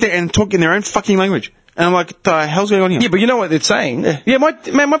sit there and talk in their own fucking language. And I'm like, the hell's going on here? Yeah, but you know what they're saying? Yeah, my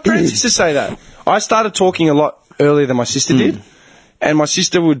parents used to say that. I started talking a lot earlier than my sister did. And my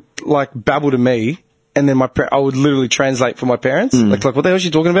sister would, like, babble to me, and then I would literally translate for my parents. Like, what the hell is she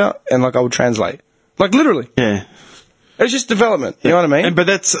talking about? And, like, I would translate. Like, literally. Yeah. It's just development. You know what I mean? But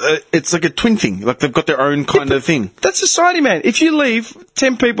that's, it's like a twin thing. Like, they've got their own kind of thing. That's society, man. If you leave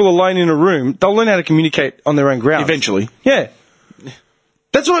 10 people alone in a room, they'll learn how to communicate on their own ground. Eventually. Yeah.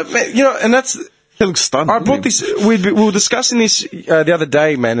 That's what, you know, and that's... He looks stunned. I brought this... We were discussing this the other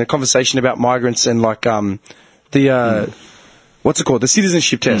day, man, in a conversation about migrants and, like, what's it called? The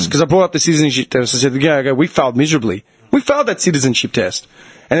citizenship test. Because I brought up the citizenship test. I said, we failed miserably. We failed that citizenship test.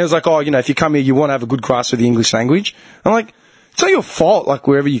 And it was like, you know, if you come here, you want to have a good grasp of the English language. I'm like, it's not your fault, like,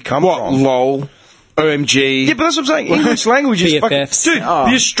 wherever you come from. LOL. OMG. Yeah, but that's what I'm saying. English language is fucking... BFFs. Dude,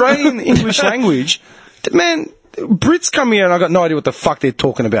 the Australian English language... Man, Brits come here and I got no idea what the fuck they're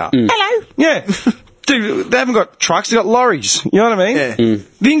talking about. Hello. Yeah. Dude, they haven't got trucks, they got lorries. You know what I mean? Yeah.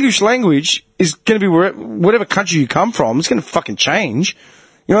 The English language is going to be whatever country you come from, it's going to fucking change.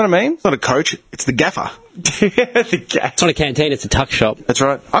 You know what I mean? It's not a coach, it's the gaffer. The gas. It's not a canteen, it's a tuck shop. That's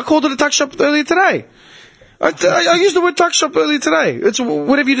right. I called it a tuck shop earlier today. I used the word tuck shop earlier today. It's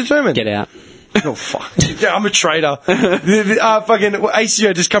whatever you determine. Get out. Oh, fuck. Yeah, I'm a traitor. Fucking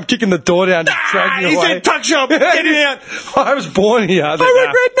ACO just come kicking the door down to drag me He away. said tuck shop, get it out. I was born here. I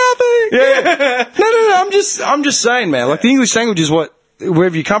I regret nothing. Yeah. No. I'm just saying, man. Like, the English language is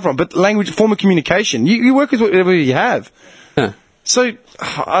wherever you come from, but language, form of communication. You work with whatever you have. Huh. So,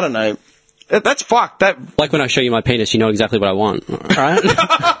 I don't know. That's fucked. Like when I show you my penis, you know exactly what I want, right?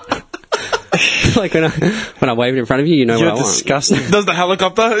 Like when I wave it in front of you, you know You're what I want. disgusting. Does the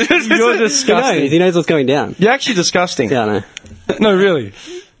helicopter? You're disgusting. He knows what's going down. You're actually disgusting. Yeah, I know. No, really.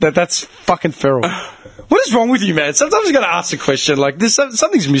 That's fucking feral. What is wrong with you, man? Sometimes you got to ask a question like this.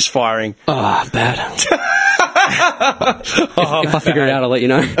 Something's misfiring. Oh, bad. If I figure it out, I'll let you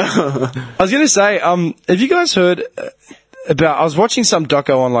know. I was going to say, have you guys heard about... I was watching some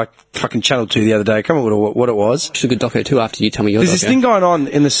doco on, like, fucking Channel 2 the other day. I can't remember what it was. It's a good doco too after you tell me your There's doco. this thing going on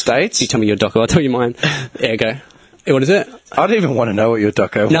in the States. You tell me your doco, I'll tell you mine. Yeah, go. Hey, what is it? I don't even want to know what your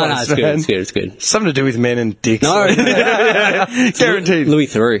doco was. No, it's good, man. it's good. Something to do with men and dicks. No. Guaranteed. Louis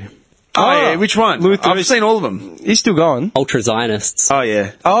Theroux. Oh, yeah, which one? Louis Theroux. I've seen all of them. He's still going. Ultra Zionists. Oh,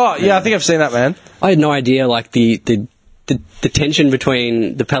 yeah. Oh, yeah, I think I've seen that, man. I had no idea, like, the tension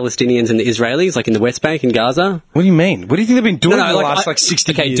between the Palestinians and the Israelis, like in the West Bank and Gaza. What do you mean? What do you think they've been doing for the like, last,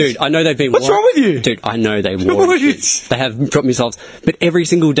 60 okay, years? dude, I know they've been... What's wrong with you? Dude, I know they What war. is- They have dropped missiles. But every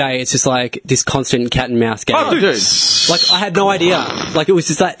single day, it's just like this constant cat and mouse game. Oh, dude. Like, I had no idea. Like, it was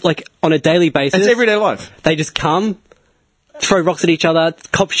just that, like, on a daily basis... It's everyday life. They just come, throw rocks at each other,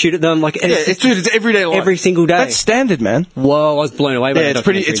 cops shoot at them, like... Yeah, it's everyday life. every single day. That's standard, man. Whoa, I was blown away by Yeah, the it's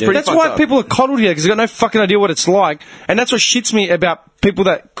pretty- documentary, it's dude. pretty- That's fucked why up. people are coddled here, because they've got no fucking idea what it's like. And that's what shits me about people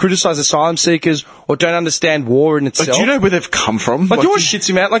that criticise asylum seekers or don't understand war in itself. Like, do you know where they've come from? Like, you know what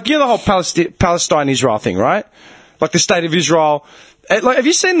shits me out? Like, you know the whole Palestine-Israel thing, right? Like, the state of Israel. Like, have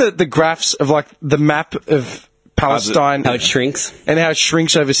you seen the graphs of, like, the map of Palestine How it shrinks. and how it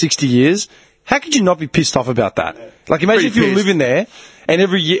shrinks over 60 years? How could you not be pissed off about that? Like, imagine Pretty if you were pissed. living there and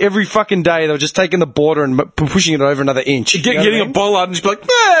every fucking day they were just taking the border and pushing it over another inch. You know what I Getting mean? a bollard and just be like,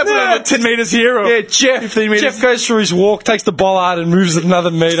 whatever, 10 metres here or... Yeah, Jeff. 15 metres. Jeff goes through his walk, takes the bollard and moves it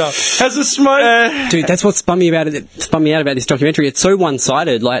another metre. Has a smoke. Dude, that's what spun me out about this documentary. It's so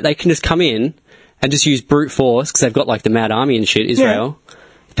one-sided. Like, they can just come in and just use brute force because they've got, like, the Mad Army and shit, Israel.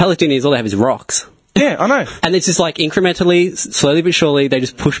 The Palestinians, all they have is rocks. Yeah, I know. And it's just like incrementally, slowly but surely, they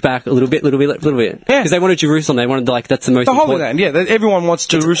just push back a little bit. Yeah. Because they wanted Jerusalem. They wanted, like, that's the most The Holy important. Land, yeah. Everyone wants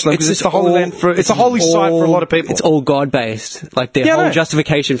Jerusalem because it's the Holy Land it's a holy site for a lot of people. It's all God-based. Like, their Yeah, I whole know.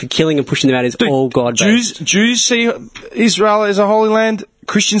 justification for killing and pushing them out is all God-based. Jews see Israel as a holy land.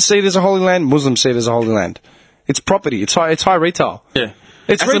 Christians see it as a holy land. Muslims see it as a holy land. It's property. It's high retail. Yeah.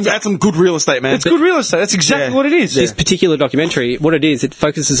 It's retail. That's some good real estate, man. It's good real estate. That's exactly Yeah. what it is. This particular documentary, what it is, it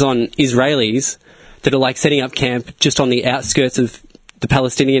focuses on Israelis that are like setting up camp just on the outskirts of the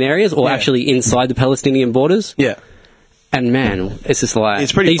Palestinian areas or Yeah. actually inside the Palestinian borders. Yeah. And man, it's just like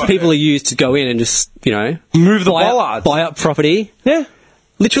It's pretty these fun, people are used to go in and just, you know, Move the buy bollards. buy up property. Yeah.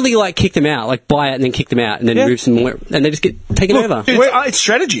 Literally, like, kick them out. Like, buy it and then kick them out and then Yeah. move some more. And they just get taken over. It's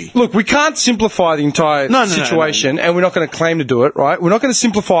strategy. Look, we can't simplify the entire No, situation, and we're not going to claim to do it, right? We're not going to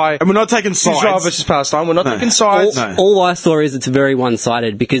simplify And we're not taking sides. Israel versus Palestine. We're not taking sides. No. All I saw is it's very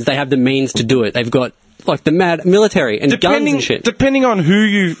one-sided because they have the means to do it. They've got, like, the mad military and guns and shit. Depending on who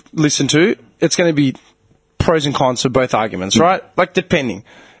you listen to, it's going to be pros and cons for both arguments, right? Like, depending.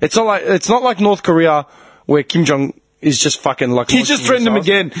 It's not like North Korea where Kim Jong is just fucking like. He just threatened him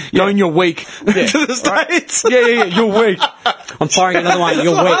again, going, "You're weak," Yeah, to the States. Yeah. You're weak. I'm firing another one.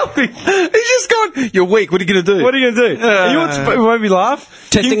 You're weak. He's just gone, "You're weak. What are you going to do?" What are you going to do? You want to make me laugh?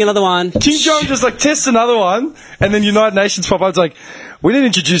 Testing another one. Kim Jong just like tests another one, and then United Nations pop up. It's like, we didn't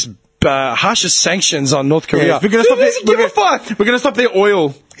introduce harsher sanctions on North Korea. Yeah, we're going to stop Give a fuck. We're going to stop their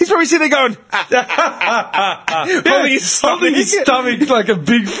oil. He's probably sitting there going, holding his stomach like a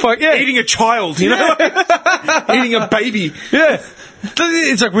big fuck. Yeah, eating a child, you know, eating a baby. yeah.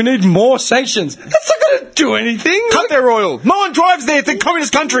 It's like we need more sanctions. That's not going to do anything. Cut their oil. No one drives there. It's a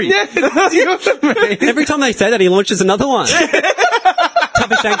communist country. Yeah, you know what I mean? Every time they say that, he launches another one.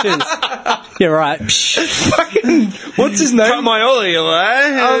 Tougher sanctions. Yeah, right. Fucking, what's his name? Cut my oil,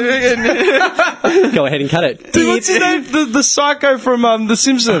 eh? Go ahead and cut it. Dude, what's his name? The psycho from The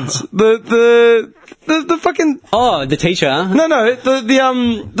Simpsons. The fucking Oh, the teacher. no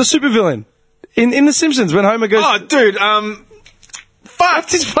the supervillain in The Simpsons when Homer goes. Oh, dude,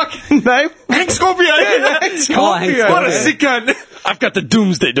 What's his fucking name? Hank Scorpio. Hank Scorpio. Oh, Hank What a Scorpio. sick cunt. I've got the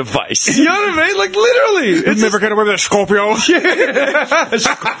doomsday device. You know what I mean? Like, literally. It's never going to wear that Scorpio.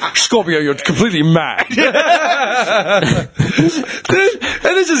 Scorpio, you're completely mad. And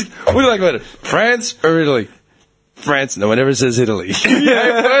it's just, we're like, wait, France or Italy? France. No one ever says Italy. It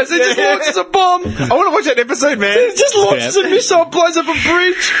just launches a bomb. I want to watch that episode, man. It just launches a missile, blows up a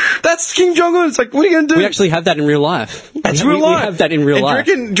bridge. That's Kim Jong-un. It's like, what are you going to do? We actually have that in real life. That's we, real life. We have that in real And life.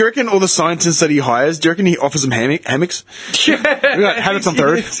 do you reckon all the scientists that he hires, do you reckon he offers them hammocks? We got hammocks on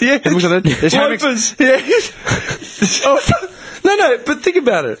third. Yeah. Hammocks on third. There's hammocks. Loafers. Yeah. Oh, no, but think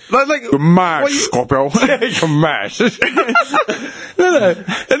about it. Like You're mad, what you- Scorpio. You're mad. No. And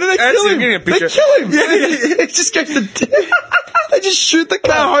then they kill him. getting a They picture. kill him. Yeah. It just goes to they just shoot the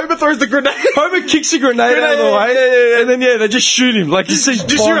car. Homer throws the grenade. Homer kicks a grenade out of the way, and then they just shoot him. Like you see,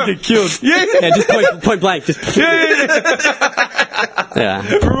 shoot Bond him. get killed. Yeah, Yeah, just point blank. Just yeah.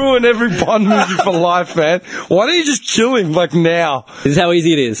 ruin every Bond movie for life, man. Why don't you just kill him like now? This is how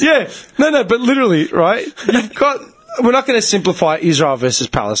easy it is. Yeah, no, but literally, right? You've got. We're not going to simplify Israel versus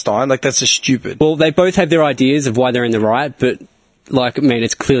Palestine. Like that's just stupid. Well, they both have their ideas of why they're in the right, but like, man,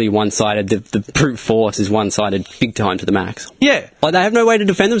 it's clearly one-sided. The brute force is one-sided, big time to the max. Yeah, Like, they have no way to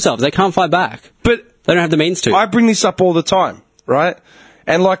defend themselves. They can't fight back. but They don't have the means to. I bring this up all the time, right?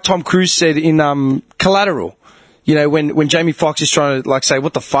 And like Tom Cruise said in Collateral, you know, when Jamie Foxx is trying to like say,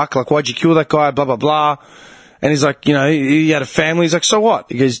 what the fuck, like why'd you kill that guy, blah blah blah, and he's like, you know, he had a family. He's like, so what?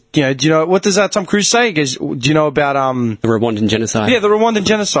 He goes, you know, do you know what does Tom Cruise say? He goes, do you know about the Rwandan genocide. yeah, the Rwandan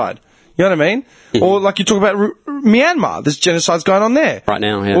genocide? You know what I mean? Or like you talk about Myanmar, there's genocides going on there Right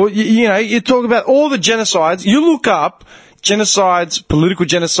now, yeah. Or you know, you talk about all the genocides. You look up genocides, political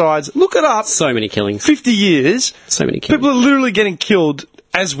genocides. Look it up. So many killings. 50 years. So many killings. People are literally getting killed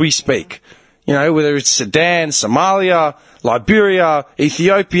as we speak. You know, whether it's Sudan, Somalia, Liberia,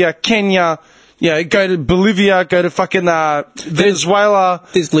 Ethiopia, Kenya, you know, go to Bolivia, go to fucking Venezuela.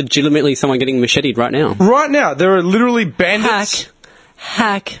 There's legitimately someone getting macheted right now. Right now, there are literally bandits.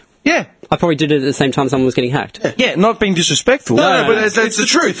 Hack. Yeah. I probably did it at the same time someone was getting hacked. Yeah, not being disrespectful. No, but it's the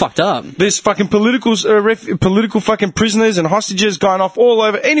truth. Fucked up. There's fucking political fucking prisoners and hostages going off all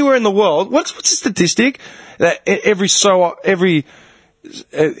over anywhere in the world. What's the statistic that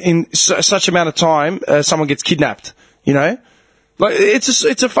in such amount of time someone gets kidnapped? You know, like it's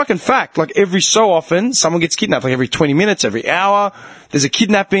a fucking fact. Like every so often someone gets kidnapped. Like every 20 minutes, every hour, there's a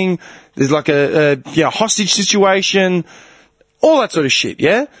kidnapping. There's like a hostage situation, all that sort of shit.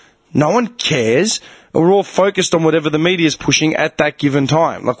 Yeah. No one cares. We're all focused on whatever the media is pushing at that given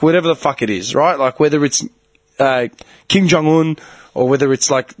time. Like, whatever the fuck it is, right? Like, whether it's Kim Jong-un or whether it's,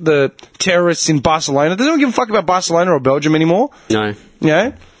 like, the terrorists in Barcelona. Does anyone give a fuck about Barcelona or Belgium anymore? No. You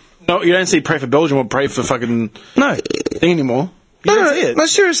know? No, you don't see pray for Belgium or pray for fucking No. thing anymore. You don't see it. No,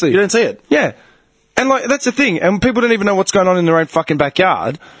 seriously. You don't see it. Yeah. And, like, that's the thing. And people don't even know what's going on in their own fucking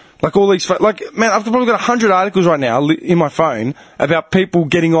backyard. Like, all these... man, I've probably got 100 articles right now in my phone about people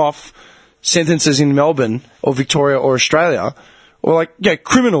getting off sentences in Melbourne or Victoria or Australia or like,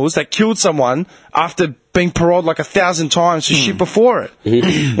 criminals that killed someone after being paroled like 1,000 times for shit before it. You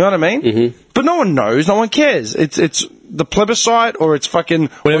know what I mean? Mm-hmm. But no one knows, no one cares. It's the plebiscite or it's fucking...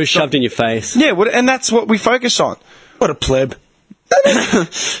 Whatever's shoved in your face. Yeah, and that's what we focus on. What a pleb.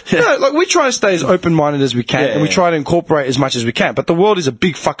 No, like we try to stay as open-minded as we can, and we try to incorporate as much as we can. But the world is a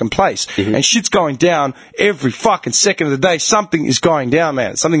big fucking place, and shit's going down every fucking second of the day. Something is going down,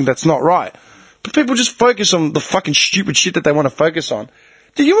 man. Something that's not right. But people just focus on the fucking stupid shit that they want to focus on.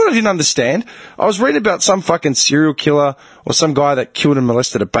 Do you know what I didn't understand? I was reading about some fucking serial killer or some guy that killed and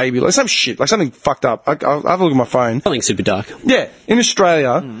molested a baby, like some shit, like something fucked up. I'll have a look at my phone. Something super dark. Yeah, in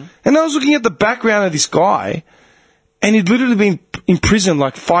Australia, and I was looking at the background of this guy. And he'd literally been in prison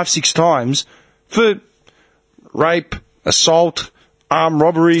like 5-6 times for rape, assault, armed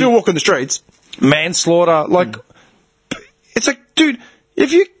robbery. Still walking the streets. Manslaughter. Like, it's like, dude,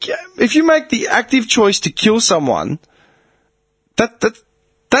 if you make the active choice to kill someone,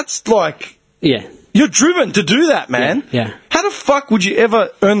 that's like... Yeah. You're driven to do that, man. Yeah. How the fuck would you ever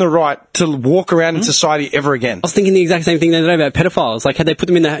earn the right to walk around in society ever again? I was thinking the exact same thing the other day about pedophiles. Like, had they put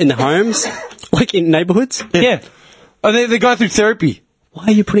them in the homes? Like, in neighbourhoods? Yeah. Oh, they go through therapy. Why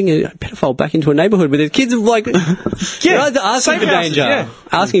are you putting a pedophile back into a neighbourhood where there's kids of like... Yeah, asking for houses, danger. yeah.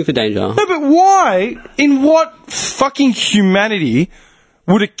 Asking for danger. No, but why, in what fucking humanity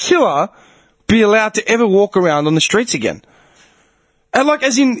would a killer be allowed to ever walk around on the streets again? And like,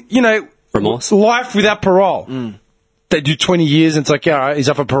 as in, Remorse. Life without parole. They do 20 years and it's like, yeah, all right, he's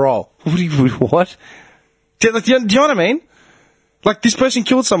up for parole. What? Do you know what I mean? Like, this person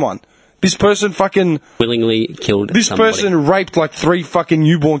killed someone. This person fucking... Willingly killed This somebody. person raped like 3 fucking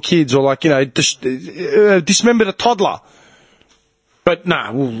newborn kids or like, dismembered a toddler. But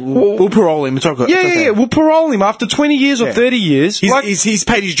nah, we'll parole him. It's okay. Yeah, It's okay. yeah, we'll parole him after 20 years or 30 years. He's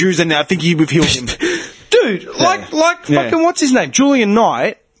paid his dues and I think we've healed him. Dude, like fucking, what's his name? Julian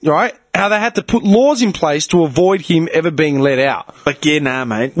Knight, right? How they had to put laws in place to avoid him ever being let out. Like, yeah, nah,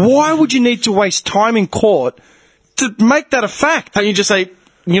 mate. Why would you need to waste time in court to make that a fact? Can't you just say,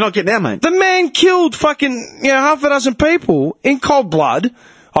 you're not getting out, mate? The man killed fucking, half a dozen people in cold blood.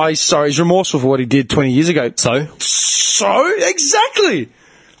 Oh, he's remorseful for what he did 20 years ago. So? Exactly.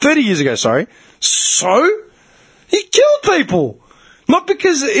 30 years ago, sorry. So? He killed people. Not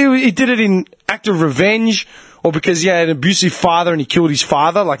because he did it in act of revenge or because he had an abusive father and he killed his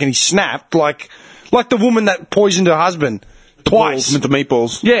father, and he snapped, like the woman that poisoned her husband twice. With the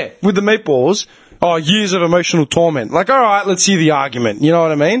meatballs. Yeah, with the meatballs. Oh, years of emotional torment. Like, all right, let's see the argument. You know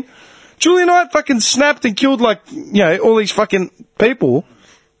what I mean? Julian Knight fucking snapped and killed, all these fucking people.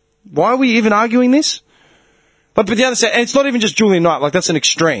 Why are we even arguing this? But the other side, and it's not even just Julian Knight. Like, that's an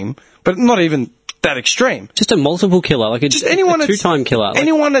extreme, but not even that extreme. Just a multiple killer, like a two-time killer. Like,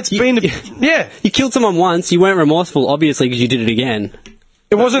 anyone that's been... Yeah. You killed someone once, you weren't remorseful, obviously, because you did it again.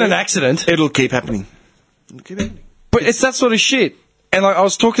 It wasn't an accident. It'll keep happening. But it's that sort of shit. And I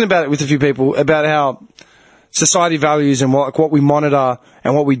was talking about it with a few people about how society values and what we monitor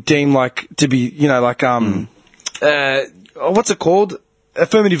and what we deem to be, what's it called?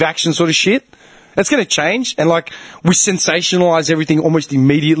 Affirmative action sort of shit. It's going to change. And we sensationalize everything almost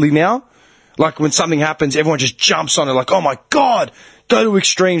immediately now. Like when something happens, everyone just jumps on it like, oh my God, go to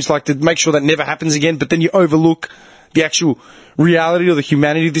extremes to make sure that never happens again. But then you overlook the actual reality or the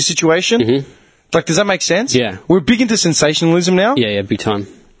humanity of the situation. Mm-hmm. Does that make sense? Yeah. We're big into sensationalism now. Yeah, big time.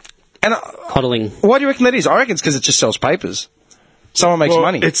 And Coddling. Why do you reckon that is? I reckon it's because it just sells papers. Someone makes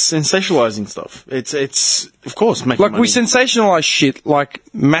money. It's sensationalizing stuff. It's of course making money. We sensationalize shit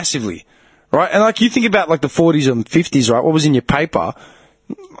massively, right? And you think about the 40s and 50s, right? What was in your paper?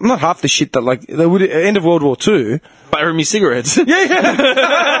 Not half the shit that they would end of World War II. Laramie cigarettes.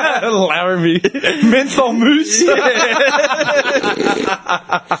 Yeah. Laramie. Menthol mousse.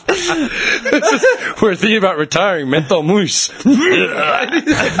 We're thinking about retiring. Menthol mousse.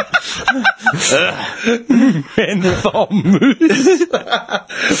 Menthol mousse.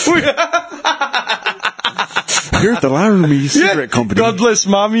 You're at the Laramie Cigarette Company. God bless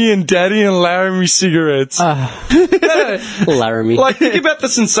Mummy and Daddy and Laramie cigarettes. Laramie. Think about the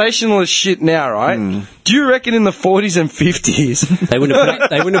sensationalist shit now, right? Do you reckon in the 40s and 50s... They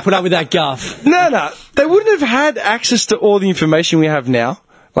wouldn't have put up with that guff. No. They wouldn't have had access to all the information we have now,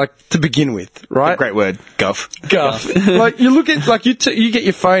 to begin with, right? A great word. Guff. You look at, you get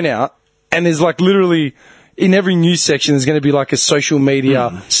your phone out, and there's literally, in every news section, there's going to be a social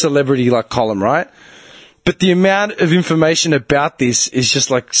media celebrity column, right? But the amount of information about this is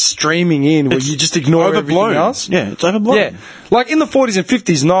just streaming in where you just ignore everything else. Yeah, it's overblown. Yeah. In the 40s and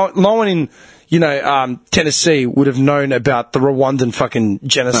 50s, no one in, Tennessee would have known about the Rwandan fucking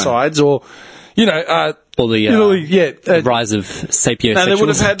genocides or, Or the, Italy, yeah. the rise of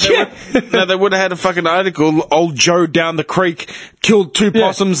sapiosexuals. No, they would have had a fucking article. Old Joe down the creek killed 2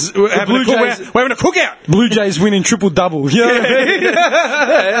 possums. We're having Blue Jays- we're having a cookout. Blue Jays winning triple-double. You know what I mean?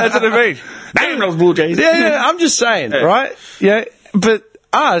 That's what I mean. Damn those Blue Jays. Yeah, I'm just saying, right? Yeah, but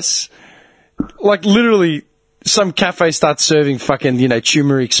us, like literally, some cafe starts serving fucking,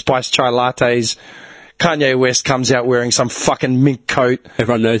 turmeric spiced chai lattes. Kanye West comes out wearing some fucking mink coat.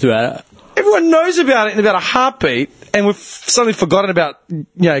 Everyone knows about it. Everyone knows about it in about a heartbeat, and we've suddenly forgotten about,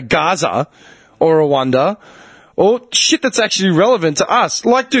 Gaza or Rwanda or shit that's actually relevant to us.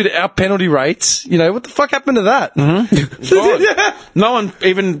 Like, dude, our penalty rates, what the fuck happened to that? God. No one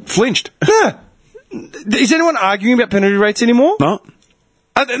even flinched. Yeah. Is anyone arguing about penalty rates anymore? No.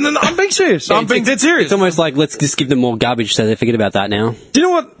 I'm being serious. I'm being dead serious. It's almost like, let's just give them more garbage so they forget about that now. Do you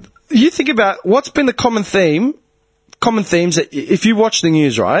know what? You think about what's been the common themes that if you watch the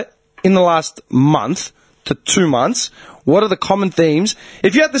news, right, in the last month to 2 months, what are the common themes?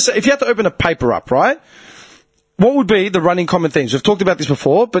 If you had to open a paper up, right, what would be the running common themes? We've talked about this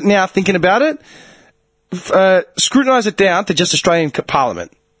before, but now thinking about it, scrutinise it down to just Australian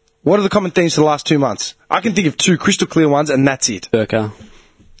Parliament. What are the common themes for the last 2 months? I can think of 2 crystal clear ones, and that's it. Burqa.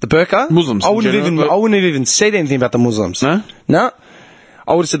 The burqa? Muslims I in wouldn't general, I wouldn't have even said anything about the Muslims. No?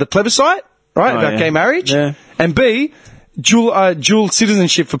 I would have said the plebiscite, right, about gay marriage. Yeah. And B, dual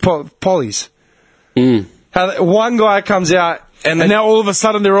citizenship for polys. How one guy comes out and now all of a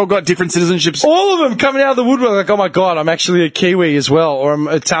sudden they're all got different citizenships. all of them coming out of the woodwork like, oh my God, I'm actually a Kiwi as well, or I'm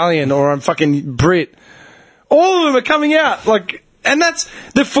Italian, or I'm fucking Brit. All of them are coming out, like, and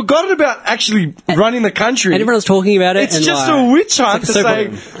they've forgotten about actually running the country. And everyone's talking about it. It's and just like, a witch hunt it's to like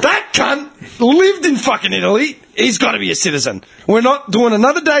say, a soap opera. that cunt lived in fucking Italy, he's got to be a citizen. We're not doing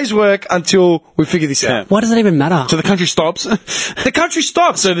another day's work until we figure this out. Why does that even matter? So the country stops. The country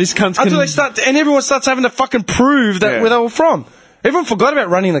stops. So these cunts Until can- they start, and everyone starts having to fucking prove that where they were from. Everyone forgot about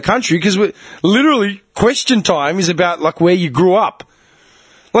running the country because literally question time is about like where you grew up.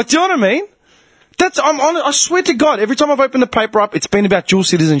 Like, do you know what I mean? I swear to God, every time I've opened the paper up, it's been about dual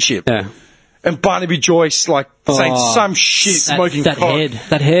citizenship. Yeah. And Barnaby Joyce, like, saying some shit. Smoking that cock.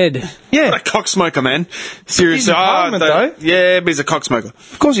 That head. Yeah, What a cocksmoker, man. Seriously. He's in Parliament, though. Yeah, but he's a cocksmoker.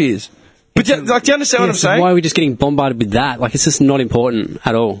 of course he is. But do you understand what I'm So saying? why are we just getting bombarded with that? Like, it's just not important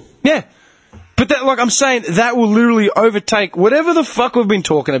at all. Yeah. But that, like I'm saying, that will literally overtake whatever the fuck we've been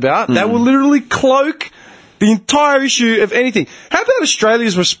talking about. That will literally cloak the entire issue of anything. How about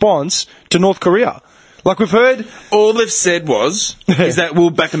Australia's response to North Korea? Like we've heard, All they've said is that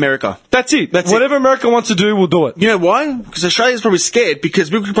we'll back America. that's it. That's Whatever America wants to do, we'll do it. You know why? Because Australia's probably scared because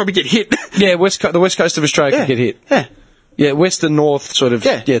we could probably get hit. Yeah, the west coast of Australia could get hit. Yeah. Yeah, west and north, sort of.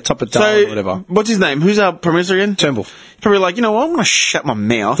 Yeah. Top of Darwin or whatever. What's his name? Who's our Prime Minister again? Turnbull. Probably like, you know what? I'm going to shut my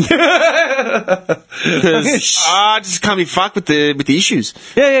mouth. Because I just can't be fucked with the issues.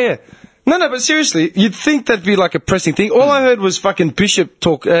 Yeah. No, but seriously, you'd think that'd be like a pressing thing. All I heard was fucking Bishop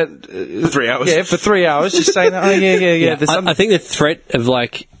talk For 3 hours. Yeah, for 3 hours, just saying, oh yeah. There's I think the threat of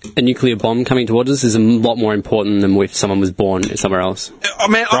like a nuclear bomb coming towards us is a lot more important than if someone was born somewhere else. Oh,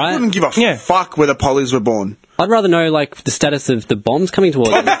 man, I Right? wouldn't give a fuck where the pollies were born. I'd rather know like the status of the bombs coming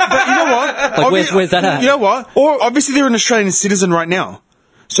towards us. But you know what? Like, where's that at? You know what? Or obviously they're an Australian citizen right now.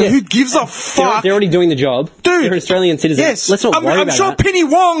 So who gives a fuck? They're already doing the job. Dude. They're Australian citizens. Yes. Let's not worry I'm about sure that. Penny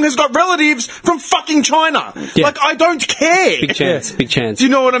Wong has got relatives from fucking China. Yeah. Like, I don't care. Big chance. Big chance. Do you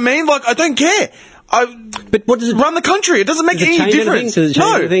know what I mean? Like, I don't care. But what does it Run the country. It doesn't make Does it any change anything? difference. Does it change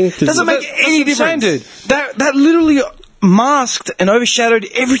No. anything? It doesn't make That's any what I'm saying, difference. dude. That literally masked and overshadowed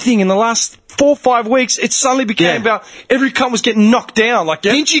everything in the last 4 or 5 weeks. It suddenly became about every cunt was getting knocked down. Like,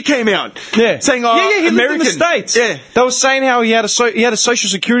 Vinci came out. Saying, he American. lived in the States. Yeah. They were saying how he had a social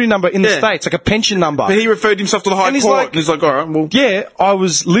security number in the Yeah. States, like a pension number. But he referred himself to the High And he's Court. like- and he's like, all right, well. Yeah, I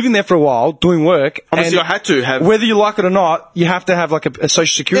was living there for a while, doing work. Obviously, and I had to have- Whether you like it or not, you have to have like a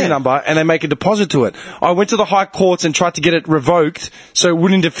social security number, and they make a deposit to it. I went to the high courts and tried to get it revoked so it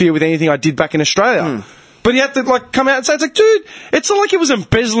wouldn't interfere with anything I did back in Australia. But he had to like come out and say, it's like, dude, it's not like he was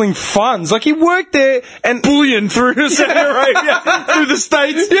embezzling funds. Like he worked there and bullion through Saudi Arabia, through the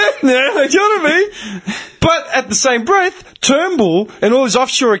States. Yeah, you know what I mean? But at the same breath, Turnbull and all his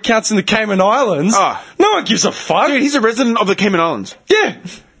offshore accounts in the Cayman Islands, no one gives a fuck. Dude, he's a resident of the Cayman Islands. Yeah.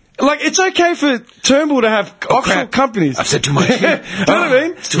 Like, it's okay for Turnbull to have offshore companies. I've said too much. You know what I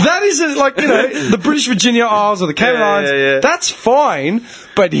mean? That isn't like, the British Virginia Isles or the Cayman Islands. yeah. That's fine.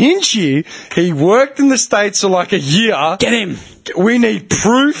 But Hinchy, he worked in the States for like a year. Get him. We need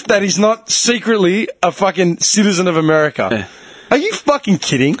proof that he's not secretly a fucking citizen of America. Are you fucking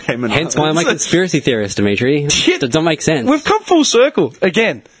kidding? Hence why I'm a conspiracy theorist, Dimitri. That doesn't make sense. We've come full circle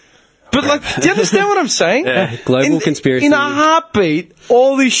again. But, like, do you understand what I'm saying? Global conspiracy. In a heartbeat,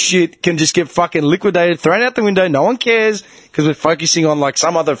 all this shit can just get fucking liquidated, thrown out the window. No one cares because we're focusing on, like,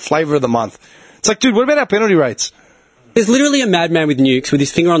 some other flavour of the month. It's like, dude, what about our penalty rates? There's literally a madman with nukes with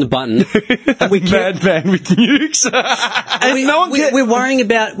his finger on the button. Madman with nukes. We're worrying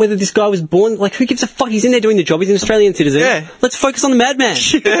about whether this guy was born. Like, who gives a fuck? He's in there doing the job. He's an Australian citizen. Yeah. Let's focus on the madman.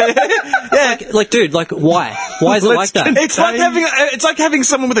 Like, dude, like, why? Why is it like that? It's like having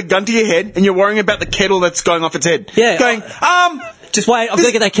someone with a gun to your head, and you're worrying about the kettle that's going off its head. Yeah. Going, just wait. I'm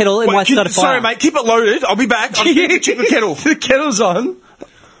gonna get that kettle. It might start a fire. Sorry, mate. Keep it loaded. I'll be back. I'll check the kettle. The kettle's on.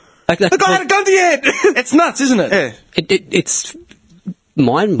 Like, The guy had a gun to your head. It's nuts, isn't it? Yeah. It's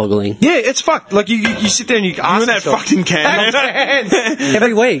mind-boggling. Yeah, it's fucked. Like, you sit there and you ask You and that yourself, fucking can. that can.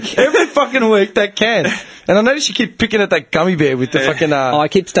 Every week. Every fucking week, that can. And I notice you keep picking at that gummy bear with the fucking... Oh, I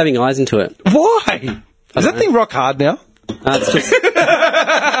keep stabbing eyes into it. Why? Is that thing rock hard now? It's just You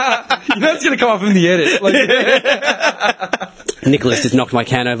know it's going to come up in the edit. Like, Nicholas just knocked my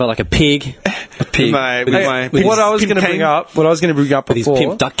can over like a pig. A pig. what I was going to bring up With his before,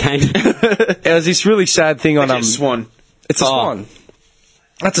 pimp duck cane. it was this really sad thing on... Swan. It's a swan.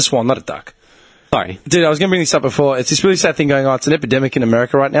 That's a swan, not a duck. Sorry. Dude, I was going to bring this up before. It's this really sad thing going on. It's an epidemic in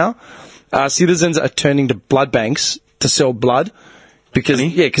America right now. Citizens are turning to blood banks to sell blood because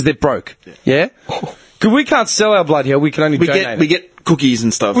they're broke. Yeah? Because we can't sell our blood here. We can only donate. We get cookies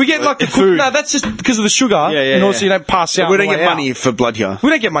and stuff. We get like the food. No, that's just because of the sugar. And also you don't pass out. We on the don't way get out. money for blood here. We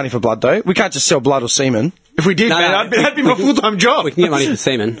don't get money for blood though. We can't just sell blood or semen. If we did, No, man, no, that'd be my full-time job. We can get money for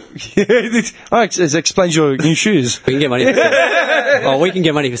semen. It explains your new shoes. We can get money for semen. Oh, we can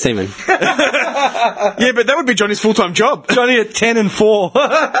get money for semen. Yeah, but that would be Johnny's full-time job. Johnny at 10 and 4.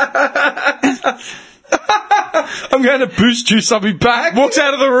 I'm going to boost juice. I'll be back. Walks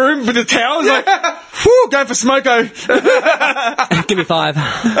out of the room with a towel. He's like, whew, going for smoko. Give me 5.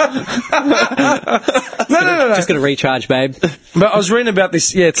 No. Just gonna recharge, babe. But I was reading about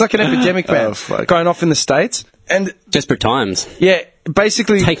this. Yeah, it's like an epidemic, man, going off in the States. And Desperate times. yeah,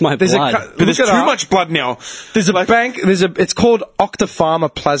 basically, Take my there's blood. But there's look it too up. much blood now. There's a bank. It's called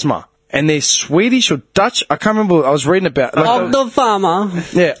Octapharma Plasma, and they're Swedish or Dutch. I can't remember. I was reading about. The farmer.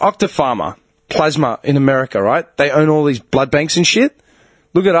 Yeah, Octapharma Plasma in America, right? They own all these blood banks and shit.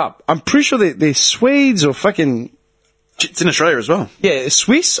 Look it up. I'm pretty sure they're Swedes or fucking It's in Australia as well.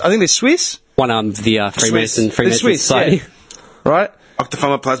 Swiss. I think they're Swiss, One arm of the Freemason Swiss, Society. yeah. right?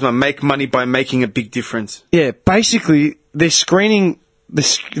 Octapharma Plasma make money by making a big difference. Yeah, basically they're screening. The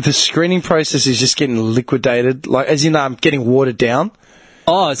screening process is just getting liquidated, like as in getting watered down.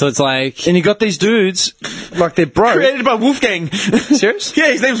 Oh, so it's like... And you got these dudes, like they're broke. Created by Wolfgang. Serious?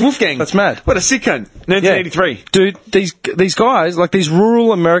 Yeah, his name's Wolfgang. That's mad. What a sick cunt. 1983. Dude, these guys, like these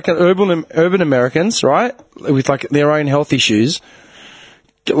rural American, urban Americans, right, with like their own health issues,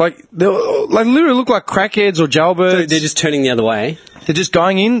 like they literally look like crackheads or jailbirds. So they're just turning the other way. They're just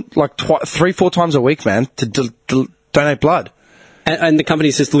going in like 3-4 times a week, man, to donate blood. And the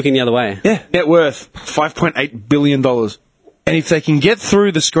company's just looking the other way. Yeah. Net worth, $5.8 billion. And if they can get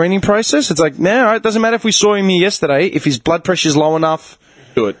through the screening process, it's like, no, it doesn't matter if we saw him here yesterday. If his blood pressure's low enough,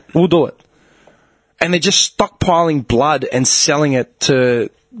 Do it. we'll do it. And they're just stockpiling blood and selling it to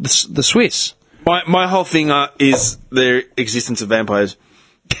the Swiss. My whole thing is the existence of vampires.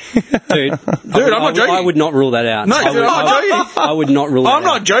 Dude, I'm not joking. I would not rule that out. No, I'm not joking. I would not rule that I'm out.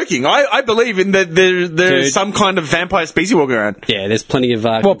 not joking. I believe in that there's Dude. some kind of vampire species walking around. Yeah, there's plenty of...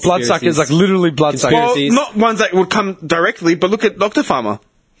 Well, bloodsuckers, like literally bloodsuckers. Well, Conspiracies. not ones that would come directly, but look at Octapharma.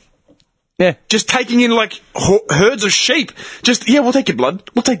 Yeah. Just taking in, like, herds of sheep. Just, we'll take your blood.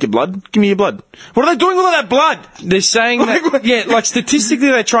 We'll take your blood. Give me your blood. What are they doing with all that blood? They're saying that, Like- like statistically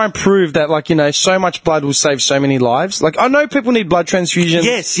they try and prove that, like, so much blood will save so many lives. Like, I know people need blood transfusions.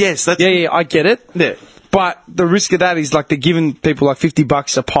 Yes. That's, Yeah, I get it. Yeah. But the risk of that is, like, they're giving people, like,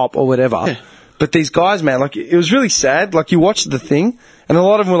 $50 a pop or whatever. Yeah. But these guys, man, like, it was really sad. Like, you watched the thing, and a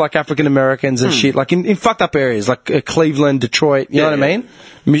lot of them were, like, African Americans and shit, like, in fucked up areas, like Cleveland, Detroit, you know what I mean?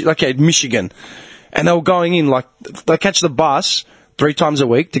 Michigan. And they were going in, like, they catch the bus 3 times a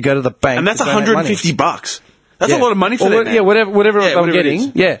week to go to the bank. And that's to donate money. $150. That's Yeah. a lot of money for Or them. man. Yeah, whatever they were whatever it getting.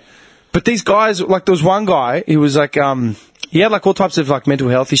 is. Yeah. But these guys, like, there was one guy, he was like, he had like all types of like mental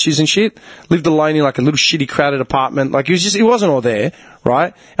health issues and shit. Lived alone in like a little shitty crowded apartment. Like he wasn't all there,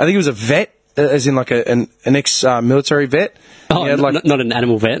 right? I think he was a vet, as in like an ex-military vet. Oh, He had, like, not an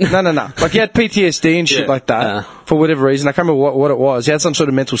animal vet. No. Like he had PTSD and shit Yeah. like that for whatever reason. I can't remember what it was. He had some sort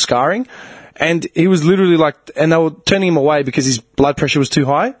of mental scarring, and he was literally like, and they were turning him away because his blood pressure was too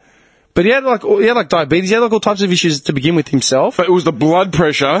high. But he had like diabetes. He had like all types of issues to begin with himself. But it was the blood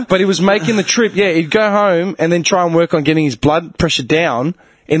pressure. But he was making the trip. Yeah, he'd go home and then try and work on getting his blood pressure down.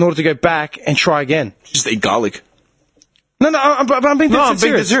 in order to go back and try again. Just eat garlic. No, I'm being dead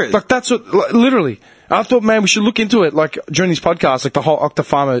serious. serious. Like, that's what, like, literally. I thought, man, we should look into it, like, during this podcast, like, the whole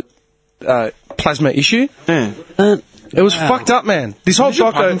Octapharma plasma issue. Yeah. It was fucked up, man. This whole Did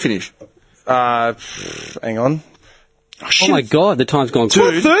your doco... piping finish? Hang on. Oh my god, the time's gone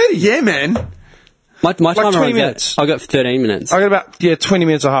quick. 12:30? Yeah, man. My time 20 around minutes. I got 13 minutes. I got about, 20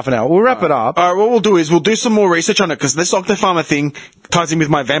 minutes or half an hour. We'll wrap it up. All right, what we'll do is we'll do some more research on it because this Octapharma thing ties in with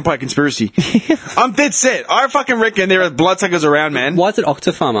my vampire conspiracy. I'm dead set. I fucking reckon there are bloodsuckers around, man. Why is it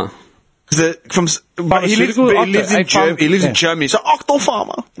Octapharma? But he lives in Germany, so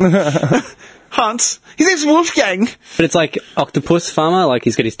Octapharma. Hans. His name's Wolfgang. But it's like octopus farmer, like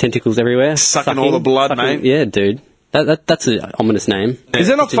he's got his tentacles everywhere. Sucking all the blood, mate. Yeah, dude. That's an ominous name. Is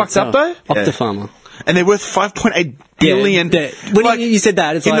that not fucked up, though? Octafarmer. And they're worth 5.8 billion. When you said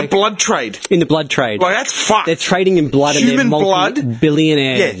that, it's in like... the blood trade. In the blood trade. Like, that's fucked. They're trading in blood Human and they're blood?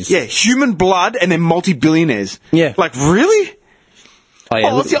 multi-billionaires. Yeah, human blood and they're multi-billionaires. Yeah. Like, really? Oh,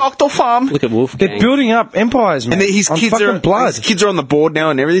 yeah, It's the Octofarm. look at Wolfgang. They're building up empires, man. And his on kids fucking are blood. His kids are on the board now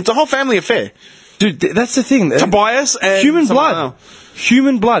and everything. It's a whole family affair. Dude, that's the thing. Tobias and Human someone blood. else.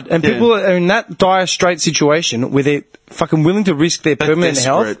 Human blood. And Yeah. people are in that dire straight situation where they're fucking willing to risk their permanent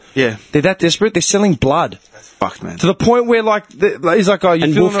health. desperate, yeah. They're that desperate. They're selling blood. Fucked, man. To the point where, like, he's like, oh, you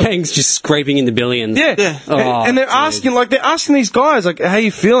and feeling... Wolfgang's just scraping in the billions. Yeah. Yeah. Oh, and they're dude. asking these guys, like, how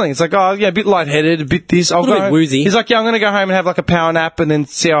you feeling? It's like, oh, yeah, a bit lightheaded, a bit this. I'll little go. bit woozy. He's like, yeah, I'm going to go home and have, like, a power nap and then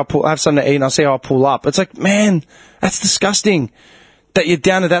see how have something to eat and I'll see how I pull up. It's like, man, that's disgusting. That you're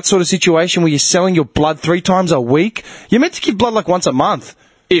down to that sort of situation where you're selling your blood 3 times a week. You're meant to give blood, like, once a month.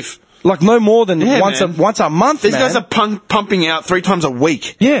 Like, no more than once a month, These man. guys are pumping out 3 times a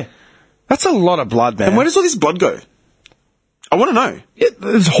week. Yeah. That's a lot of blood, man. And where does all this blood go? I want to know.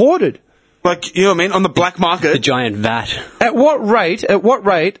 It's hoarded. Like, you know what I mean? On the black The market. giant vat. At what rate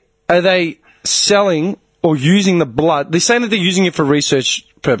are they selling or using the blood? They're saying that they're using it for research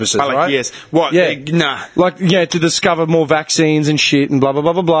purposes, right? Yes. What? Yeah. Nah. Like, yeah, to discover more vaccines and shit and blah, blah,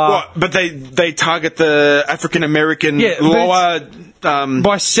 blah, blah, blah. What? But they target the African American Yeah, but lower.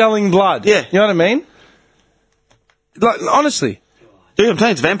 By selling blood. Yeah. You know what I mean? Like, honestly. Dude, I'm telling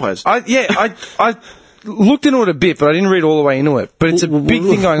you, it's vampires. I looked into it a bit, but I didn't read all the way into it. But it's a big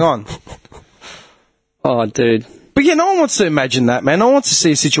thing going on. Oh, dude. But yeah, no one wants to imagine that, man. No one wants to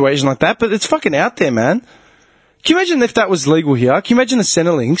see a situation like that, but it's fucking out there, man. Can you imagine if that was legal here? Can you imagine the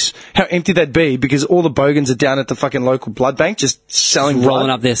Centrelink, how empty that'd be because all the bogans are down at the fucking local blood bank just selling blood? Rolling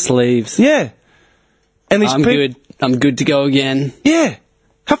up their sleeves. Yeah. And these I'm good. I'm good to go again. Yeah.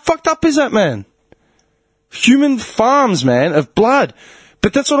 How fucked up is that, man? Human farms, man, of blood.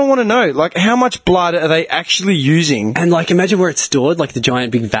 But that's what I want to know. Like, how much blood are they actually using? And, like, imagine where it's stored, like the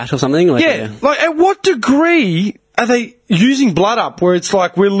giant big vat or something. Like Yeah. Like, at what degree are they using blood up where it's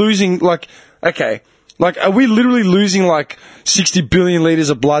like we're losing, like, okay. Like, are we literally losing, like, 60 billion litres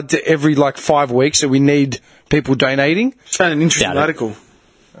of blood to every, like, 5 weeks so we need people donating? Found an interesting Doubt it. article.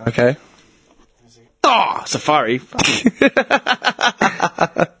 Okay. Oh, Safari.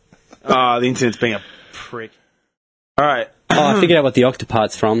 Oh, the internet's being a prick. All right. Oh, I figured out what the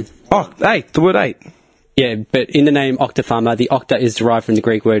octopart's from. Oh, 8. The word 8. Yeah, but in the name Octapharma, the octa is derived from the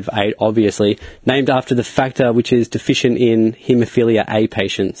Greek word for 8, obviously, named after the factor which is deficient in haemophilia A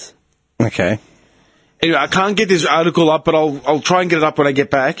patients. Okay. Anyway, I can't get this article up, but I'll try and get it up when I get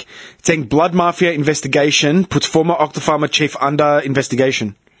back. It's saying blood mafia investigation puts former Octapharma chief under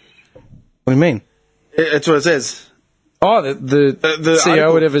investigation. What do you mean? That's what it says. Oh, the CEO article.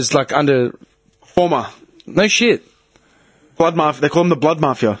 or whatever is, like, under... Former. No shit. Blood mafia. They call them the blood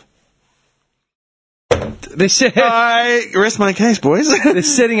mafia. They said... I rest my case, boys. They're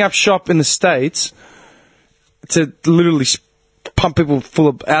setting up shop in the States to literally pump people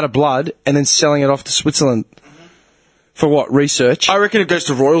out of blood and then selling it off to Switzerland. For what? Research? I reckon it goes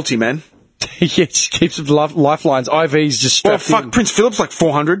to royalty, man. Yeah, it just keeps lifelines. IVs just Well, strapped fuck, in. Prince Philip's like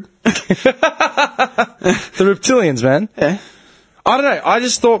 400. The reptilians, man. Yeah. I don't know. I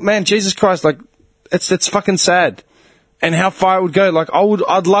just thought, man, Jesus Christ, like, it's fucking sad. And how far it would go. Like,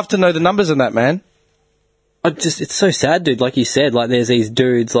 I'd love to know the numbers on that, man. It's so sad, dude. Like you said, like there's these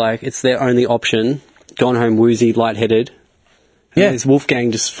dudes, like it's their only option. Gone home woozy, lightheaded. And Yeah. there's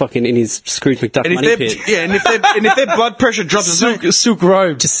Wolfgang just fucking in his Scrooge McDuck And money pit. and if their blood pressure drops, Silk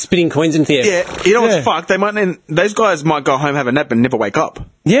robe. Just spitting coins into the air. yeah, you know Yeah. what's fucked? Those guys might go home, have a nap, and never wake up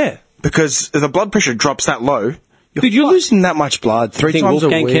Yeah. because if the blood pressure drops that low. Dude, you're losing that much blood 3 Think times a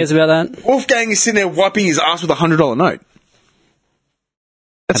Wolfgang week. cares about that? Wolfgang is sitting there wiping his ass with $100 note.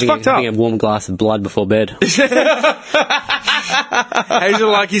 fucked up. Having a warm glass of blood before bed. Hazel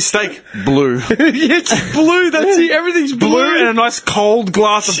like his steak blue. It's blue. That's it. Everything's Blue and a nice cold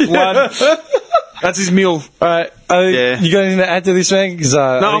glass of blood. That's his meal. All right. Yeah. You got anything to add to this, man?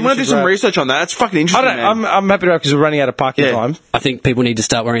 No, No, I'm going to do some research on that. That's fucking interesting, man. I'm happy to because we're running out of parking Yeah. time. I think people need to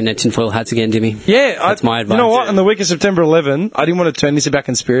start wearing their tinfoil hats again, Jimmy. Yeah, That's my advice. You know what? On the week of September 11, I didn't want to turn this about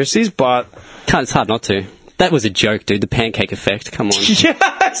conspiracies, but It's hard not to. That was a joke, dude. The pancake effect. Come on.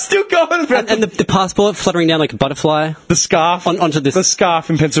 yeah, still going about And the passport fluttering down like a butterfly. the scarf onto this- the scarf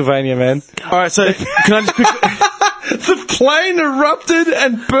in Pennsylvania, man. All right, so can I just quickly... The plane erupted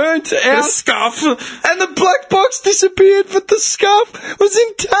and burnt the out, scarf. and the black box disappeared, but the scarf was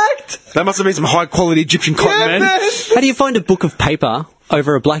intact. That must have been some high-quality Egyptian cotton, Yeah, man. man. How do you find a book of paper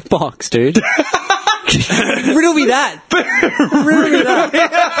over a black box, dude? Riddle me that. Riddle me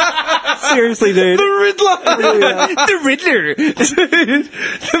that. Seriously, dude. The Riddler. The Riddler.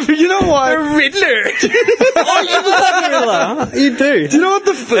 Dude, you know why? The Riddler. Oh, you do. Do you know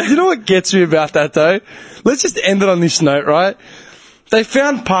what you know what gets me about that though? Let's just end it on this note, right? They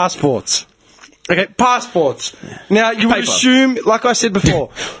found passports. Okay, passports. Now you would Paper. assume, like I said before,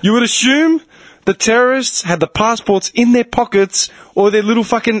 you would assume the terrorists had the passports in their pockets or their little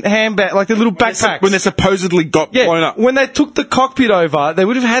fucking handbag, like their little backpacks. When they supposedly got blown up. when they took the cockpit over, they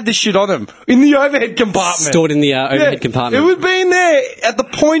would have had this shit on them in the overhead compartment. Stored in the overhead Yeah, compartment. It would be in there at the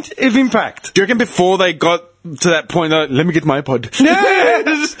point of impact. Do you reckon before they got to that point, they're like, let me get my iPod? Yeah.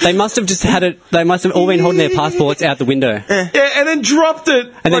 They must have just had it. They must have all been holding their passports out the window, Yeah, and then dropped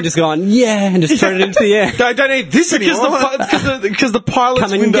it. and then just gone, yeah, and just thrown it into the air. I don't need this anymore. Because the pilot's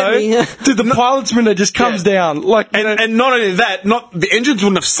Come and window, get me. dude, the pilot's window just comes down. Like, And not only that, the engines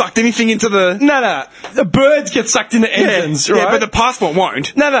wouldn't have sucked anything into the... no, the birds get sucked into engines, right? Yeah, but the passport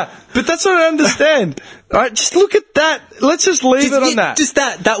won't. No, but that's what I understand. All right, just look at that. Let's just leave it on that. Just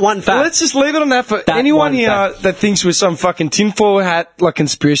that one fact. Let's just leave it on that for That anyone one here fact. that thinks we're some fucking tinfoil hat, like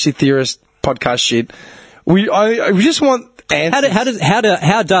conspiracy theorist podcast shit. We just want answers. How does How do-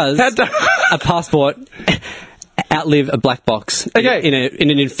 a passport outlive a black box Okay. in an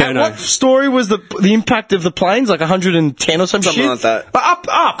And inferno? what story was the impact of the planes? Like 110 or some Something shit? like that.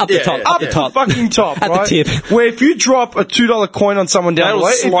 Up the top, up at the top. fucking top, At the right? tip. Where if you drop a $2 coin on someone down That'll the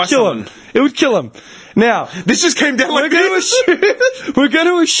way, it would slice kill them. him. It would kill him. Now, This just came down we're like going this.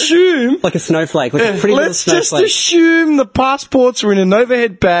 to assume. Like a snowflake, like a pretty Let's little just snowflake. assume the passports were in an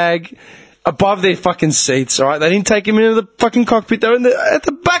overhead bag above their fucking seats. All right, they didn't take them into the fucking cockpit. They were at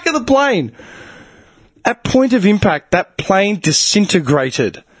the back of the plane. At point of impact, that plane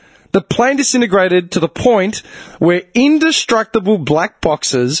disintegrated. The plane disintegrated to the point where indestructible black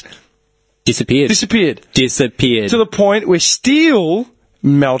boxes Disappeared. disappeared. Disappeared. To the point where steel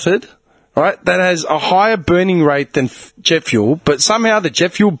melted, right? That has a higher burning rate than jet fuel, but somehow the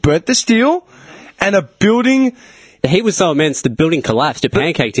jet fuel burnt the steel, and a building, The heat was so immense, the building collapsed. It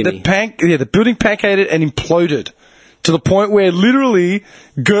pancaked in me. the building pancaked and imploded to the point where literally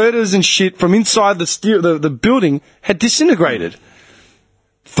girders and shit from inside the steel, the building had disintegrated.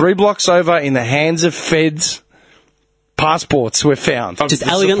 3 blocks over, in the hands of feds, passports were found. Just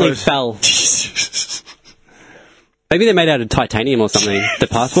elegantly fell. Maybe they're made out of titanium or something. The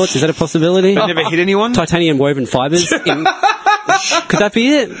passports, is that a possibility? They never hit anyone? Titanium woven fibres. Could that be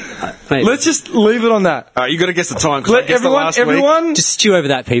it? Mate, Let's just leave it on that. You got to guess the time. 'cause I Let guessed the last week. everyone, just stew over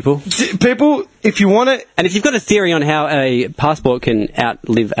that, people. people, if you want to, And if you've got a theory on how a passport can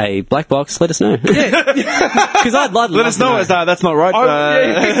outlive a black box, let us know. Because I'd love Let us know. That's not right.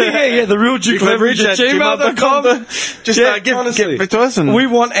 yeah, the real Duke Leverage at gmail.com. Just honestly, get back to us. And we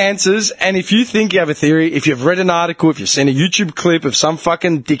want answers, and if you think you have a theory, if you've read an article, if you've seen a YouTube clip of some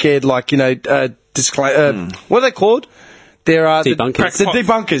fucking dickhead, like, what are they called? They're Debunkers. The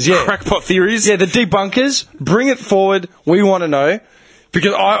debunkers, yeah. crackpot theories. Yeah, the debunkers. Bring it forward. We want to know.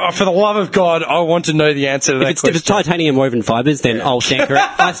 Because for the love of God, I want to know the answer to that If it's question. titanium woven fibres, then I'll stand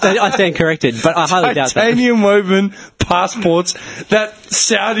correct. I stand corrected, but I highly doubt that. Titanium woven passports that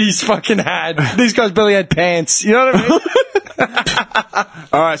Saudis fucking had. These guys barely had pants. You know what I mean?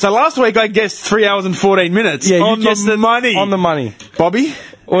 All right. So last week I guessed 3 hours and 14 minutes. Yeah, you on guessed the it money. on the money. Bobby.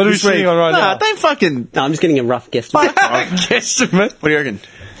 What are we This sitting week. on right now? Don't fucking. No, I'm just getting a rough guess. Guesstimate. What do you reckon?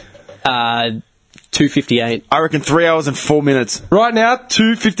 2:58. I reckon 3 hours and 4 minutes. Right now,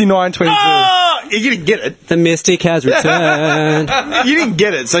 2:59:22. Oh, you didn't get it. The mystic has returned. You didn't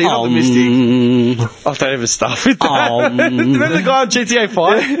get it, so you're not the mystic. I don't ever start with that. Remember the guy on GTA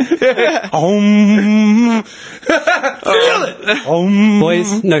 5?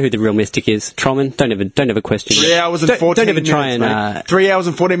 Boys, know who the real mystic is. Trollman, don't ever question 3 it. hours and Don't- 14 Don't ever try minutes, and. mate. 3 hours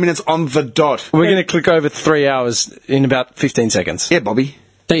and 14 minutes on the dot. We're going to click over 3 hours in about 15 seconds. Yeah, Bobby.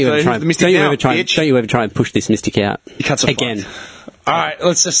 Don't you So ever try? who's the mystic Don't you now, ever try? bitch? Don't you ever try and push this mystic out You can't again? All right,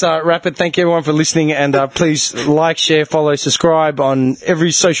 let's just wrap it. Thank you everyone for listening, and please like, share, follow, subscribe on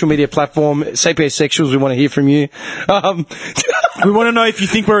every social media platform. Sapiosexuals, we want to hear from you. We want to know if you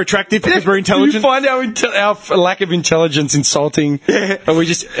think we're attractive because we're You intelligent. find our lack of intelligence insulting. Are we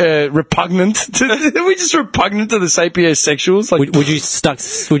just repugnant? Are we just repugnant to the sapiosexuals? Like, Would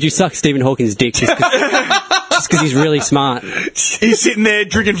you suck Stephen Hawking's dick just because he's really smart? He's sitting there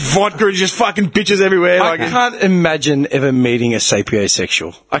drinking vodka and just fucking bitches everywhere. I can't imagine ever meeting a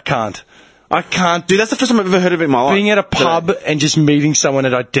sapiosexual. I can't. Dude, that's the first time I've ever heard of it in my life. Being at a pub and just meeting someone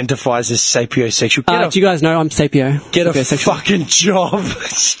that identifies as sapiosexual. Do you guys know I'm sapio? Get a sapiosexual. fucking job.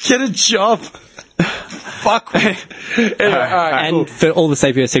 Get a job. Fuck. Anyway, all right, And for all the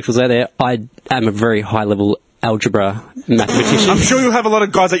sapiosexuals out there, I am a very high level algebra mathematician. I'm sure you'll have a lot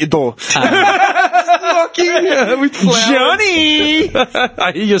of guys at your door. with flowers. Johnny!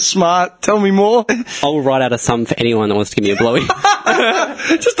 I hear you're smart. Tell me more. I will write out a sum for anyone that wants to give me a blowy.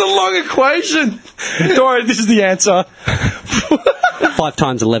 Just a long equation. Don't worry, this is the answer. 5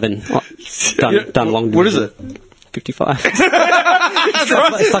 times 11. Done long. What is it? 55. Suck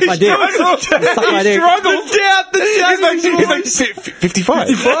my dick. Suck my dick. The doubt. He's like 55.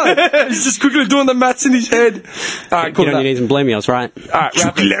 55. He's just quickly doing the maths in his head. All right, cool. Get on your knees and blame me, I was right. All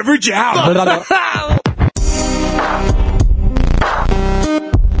right, leverage out.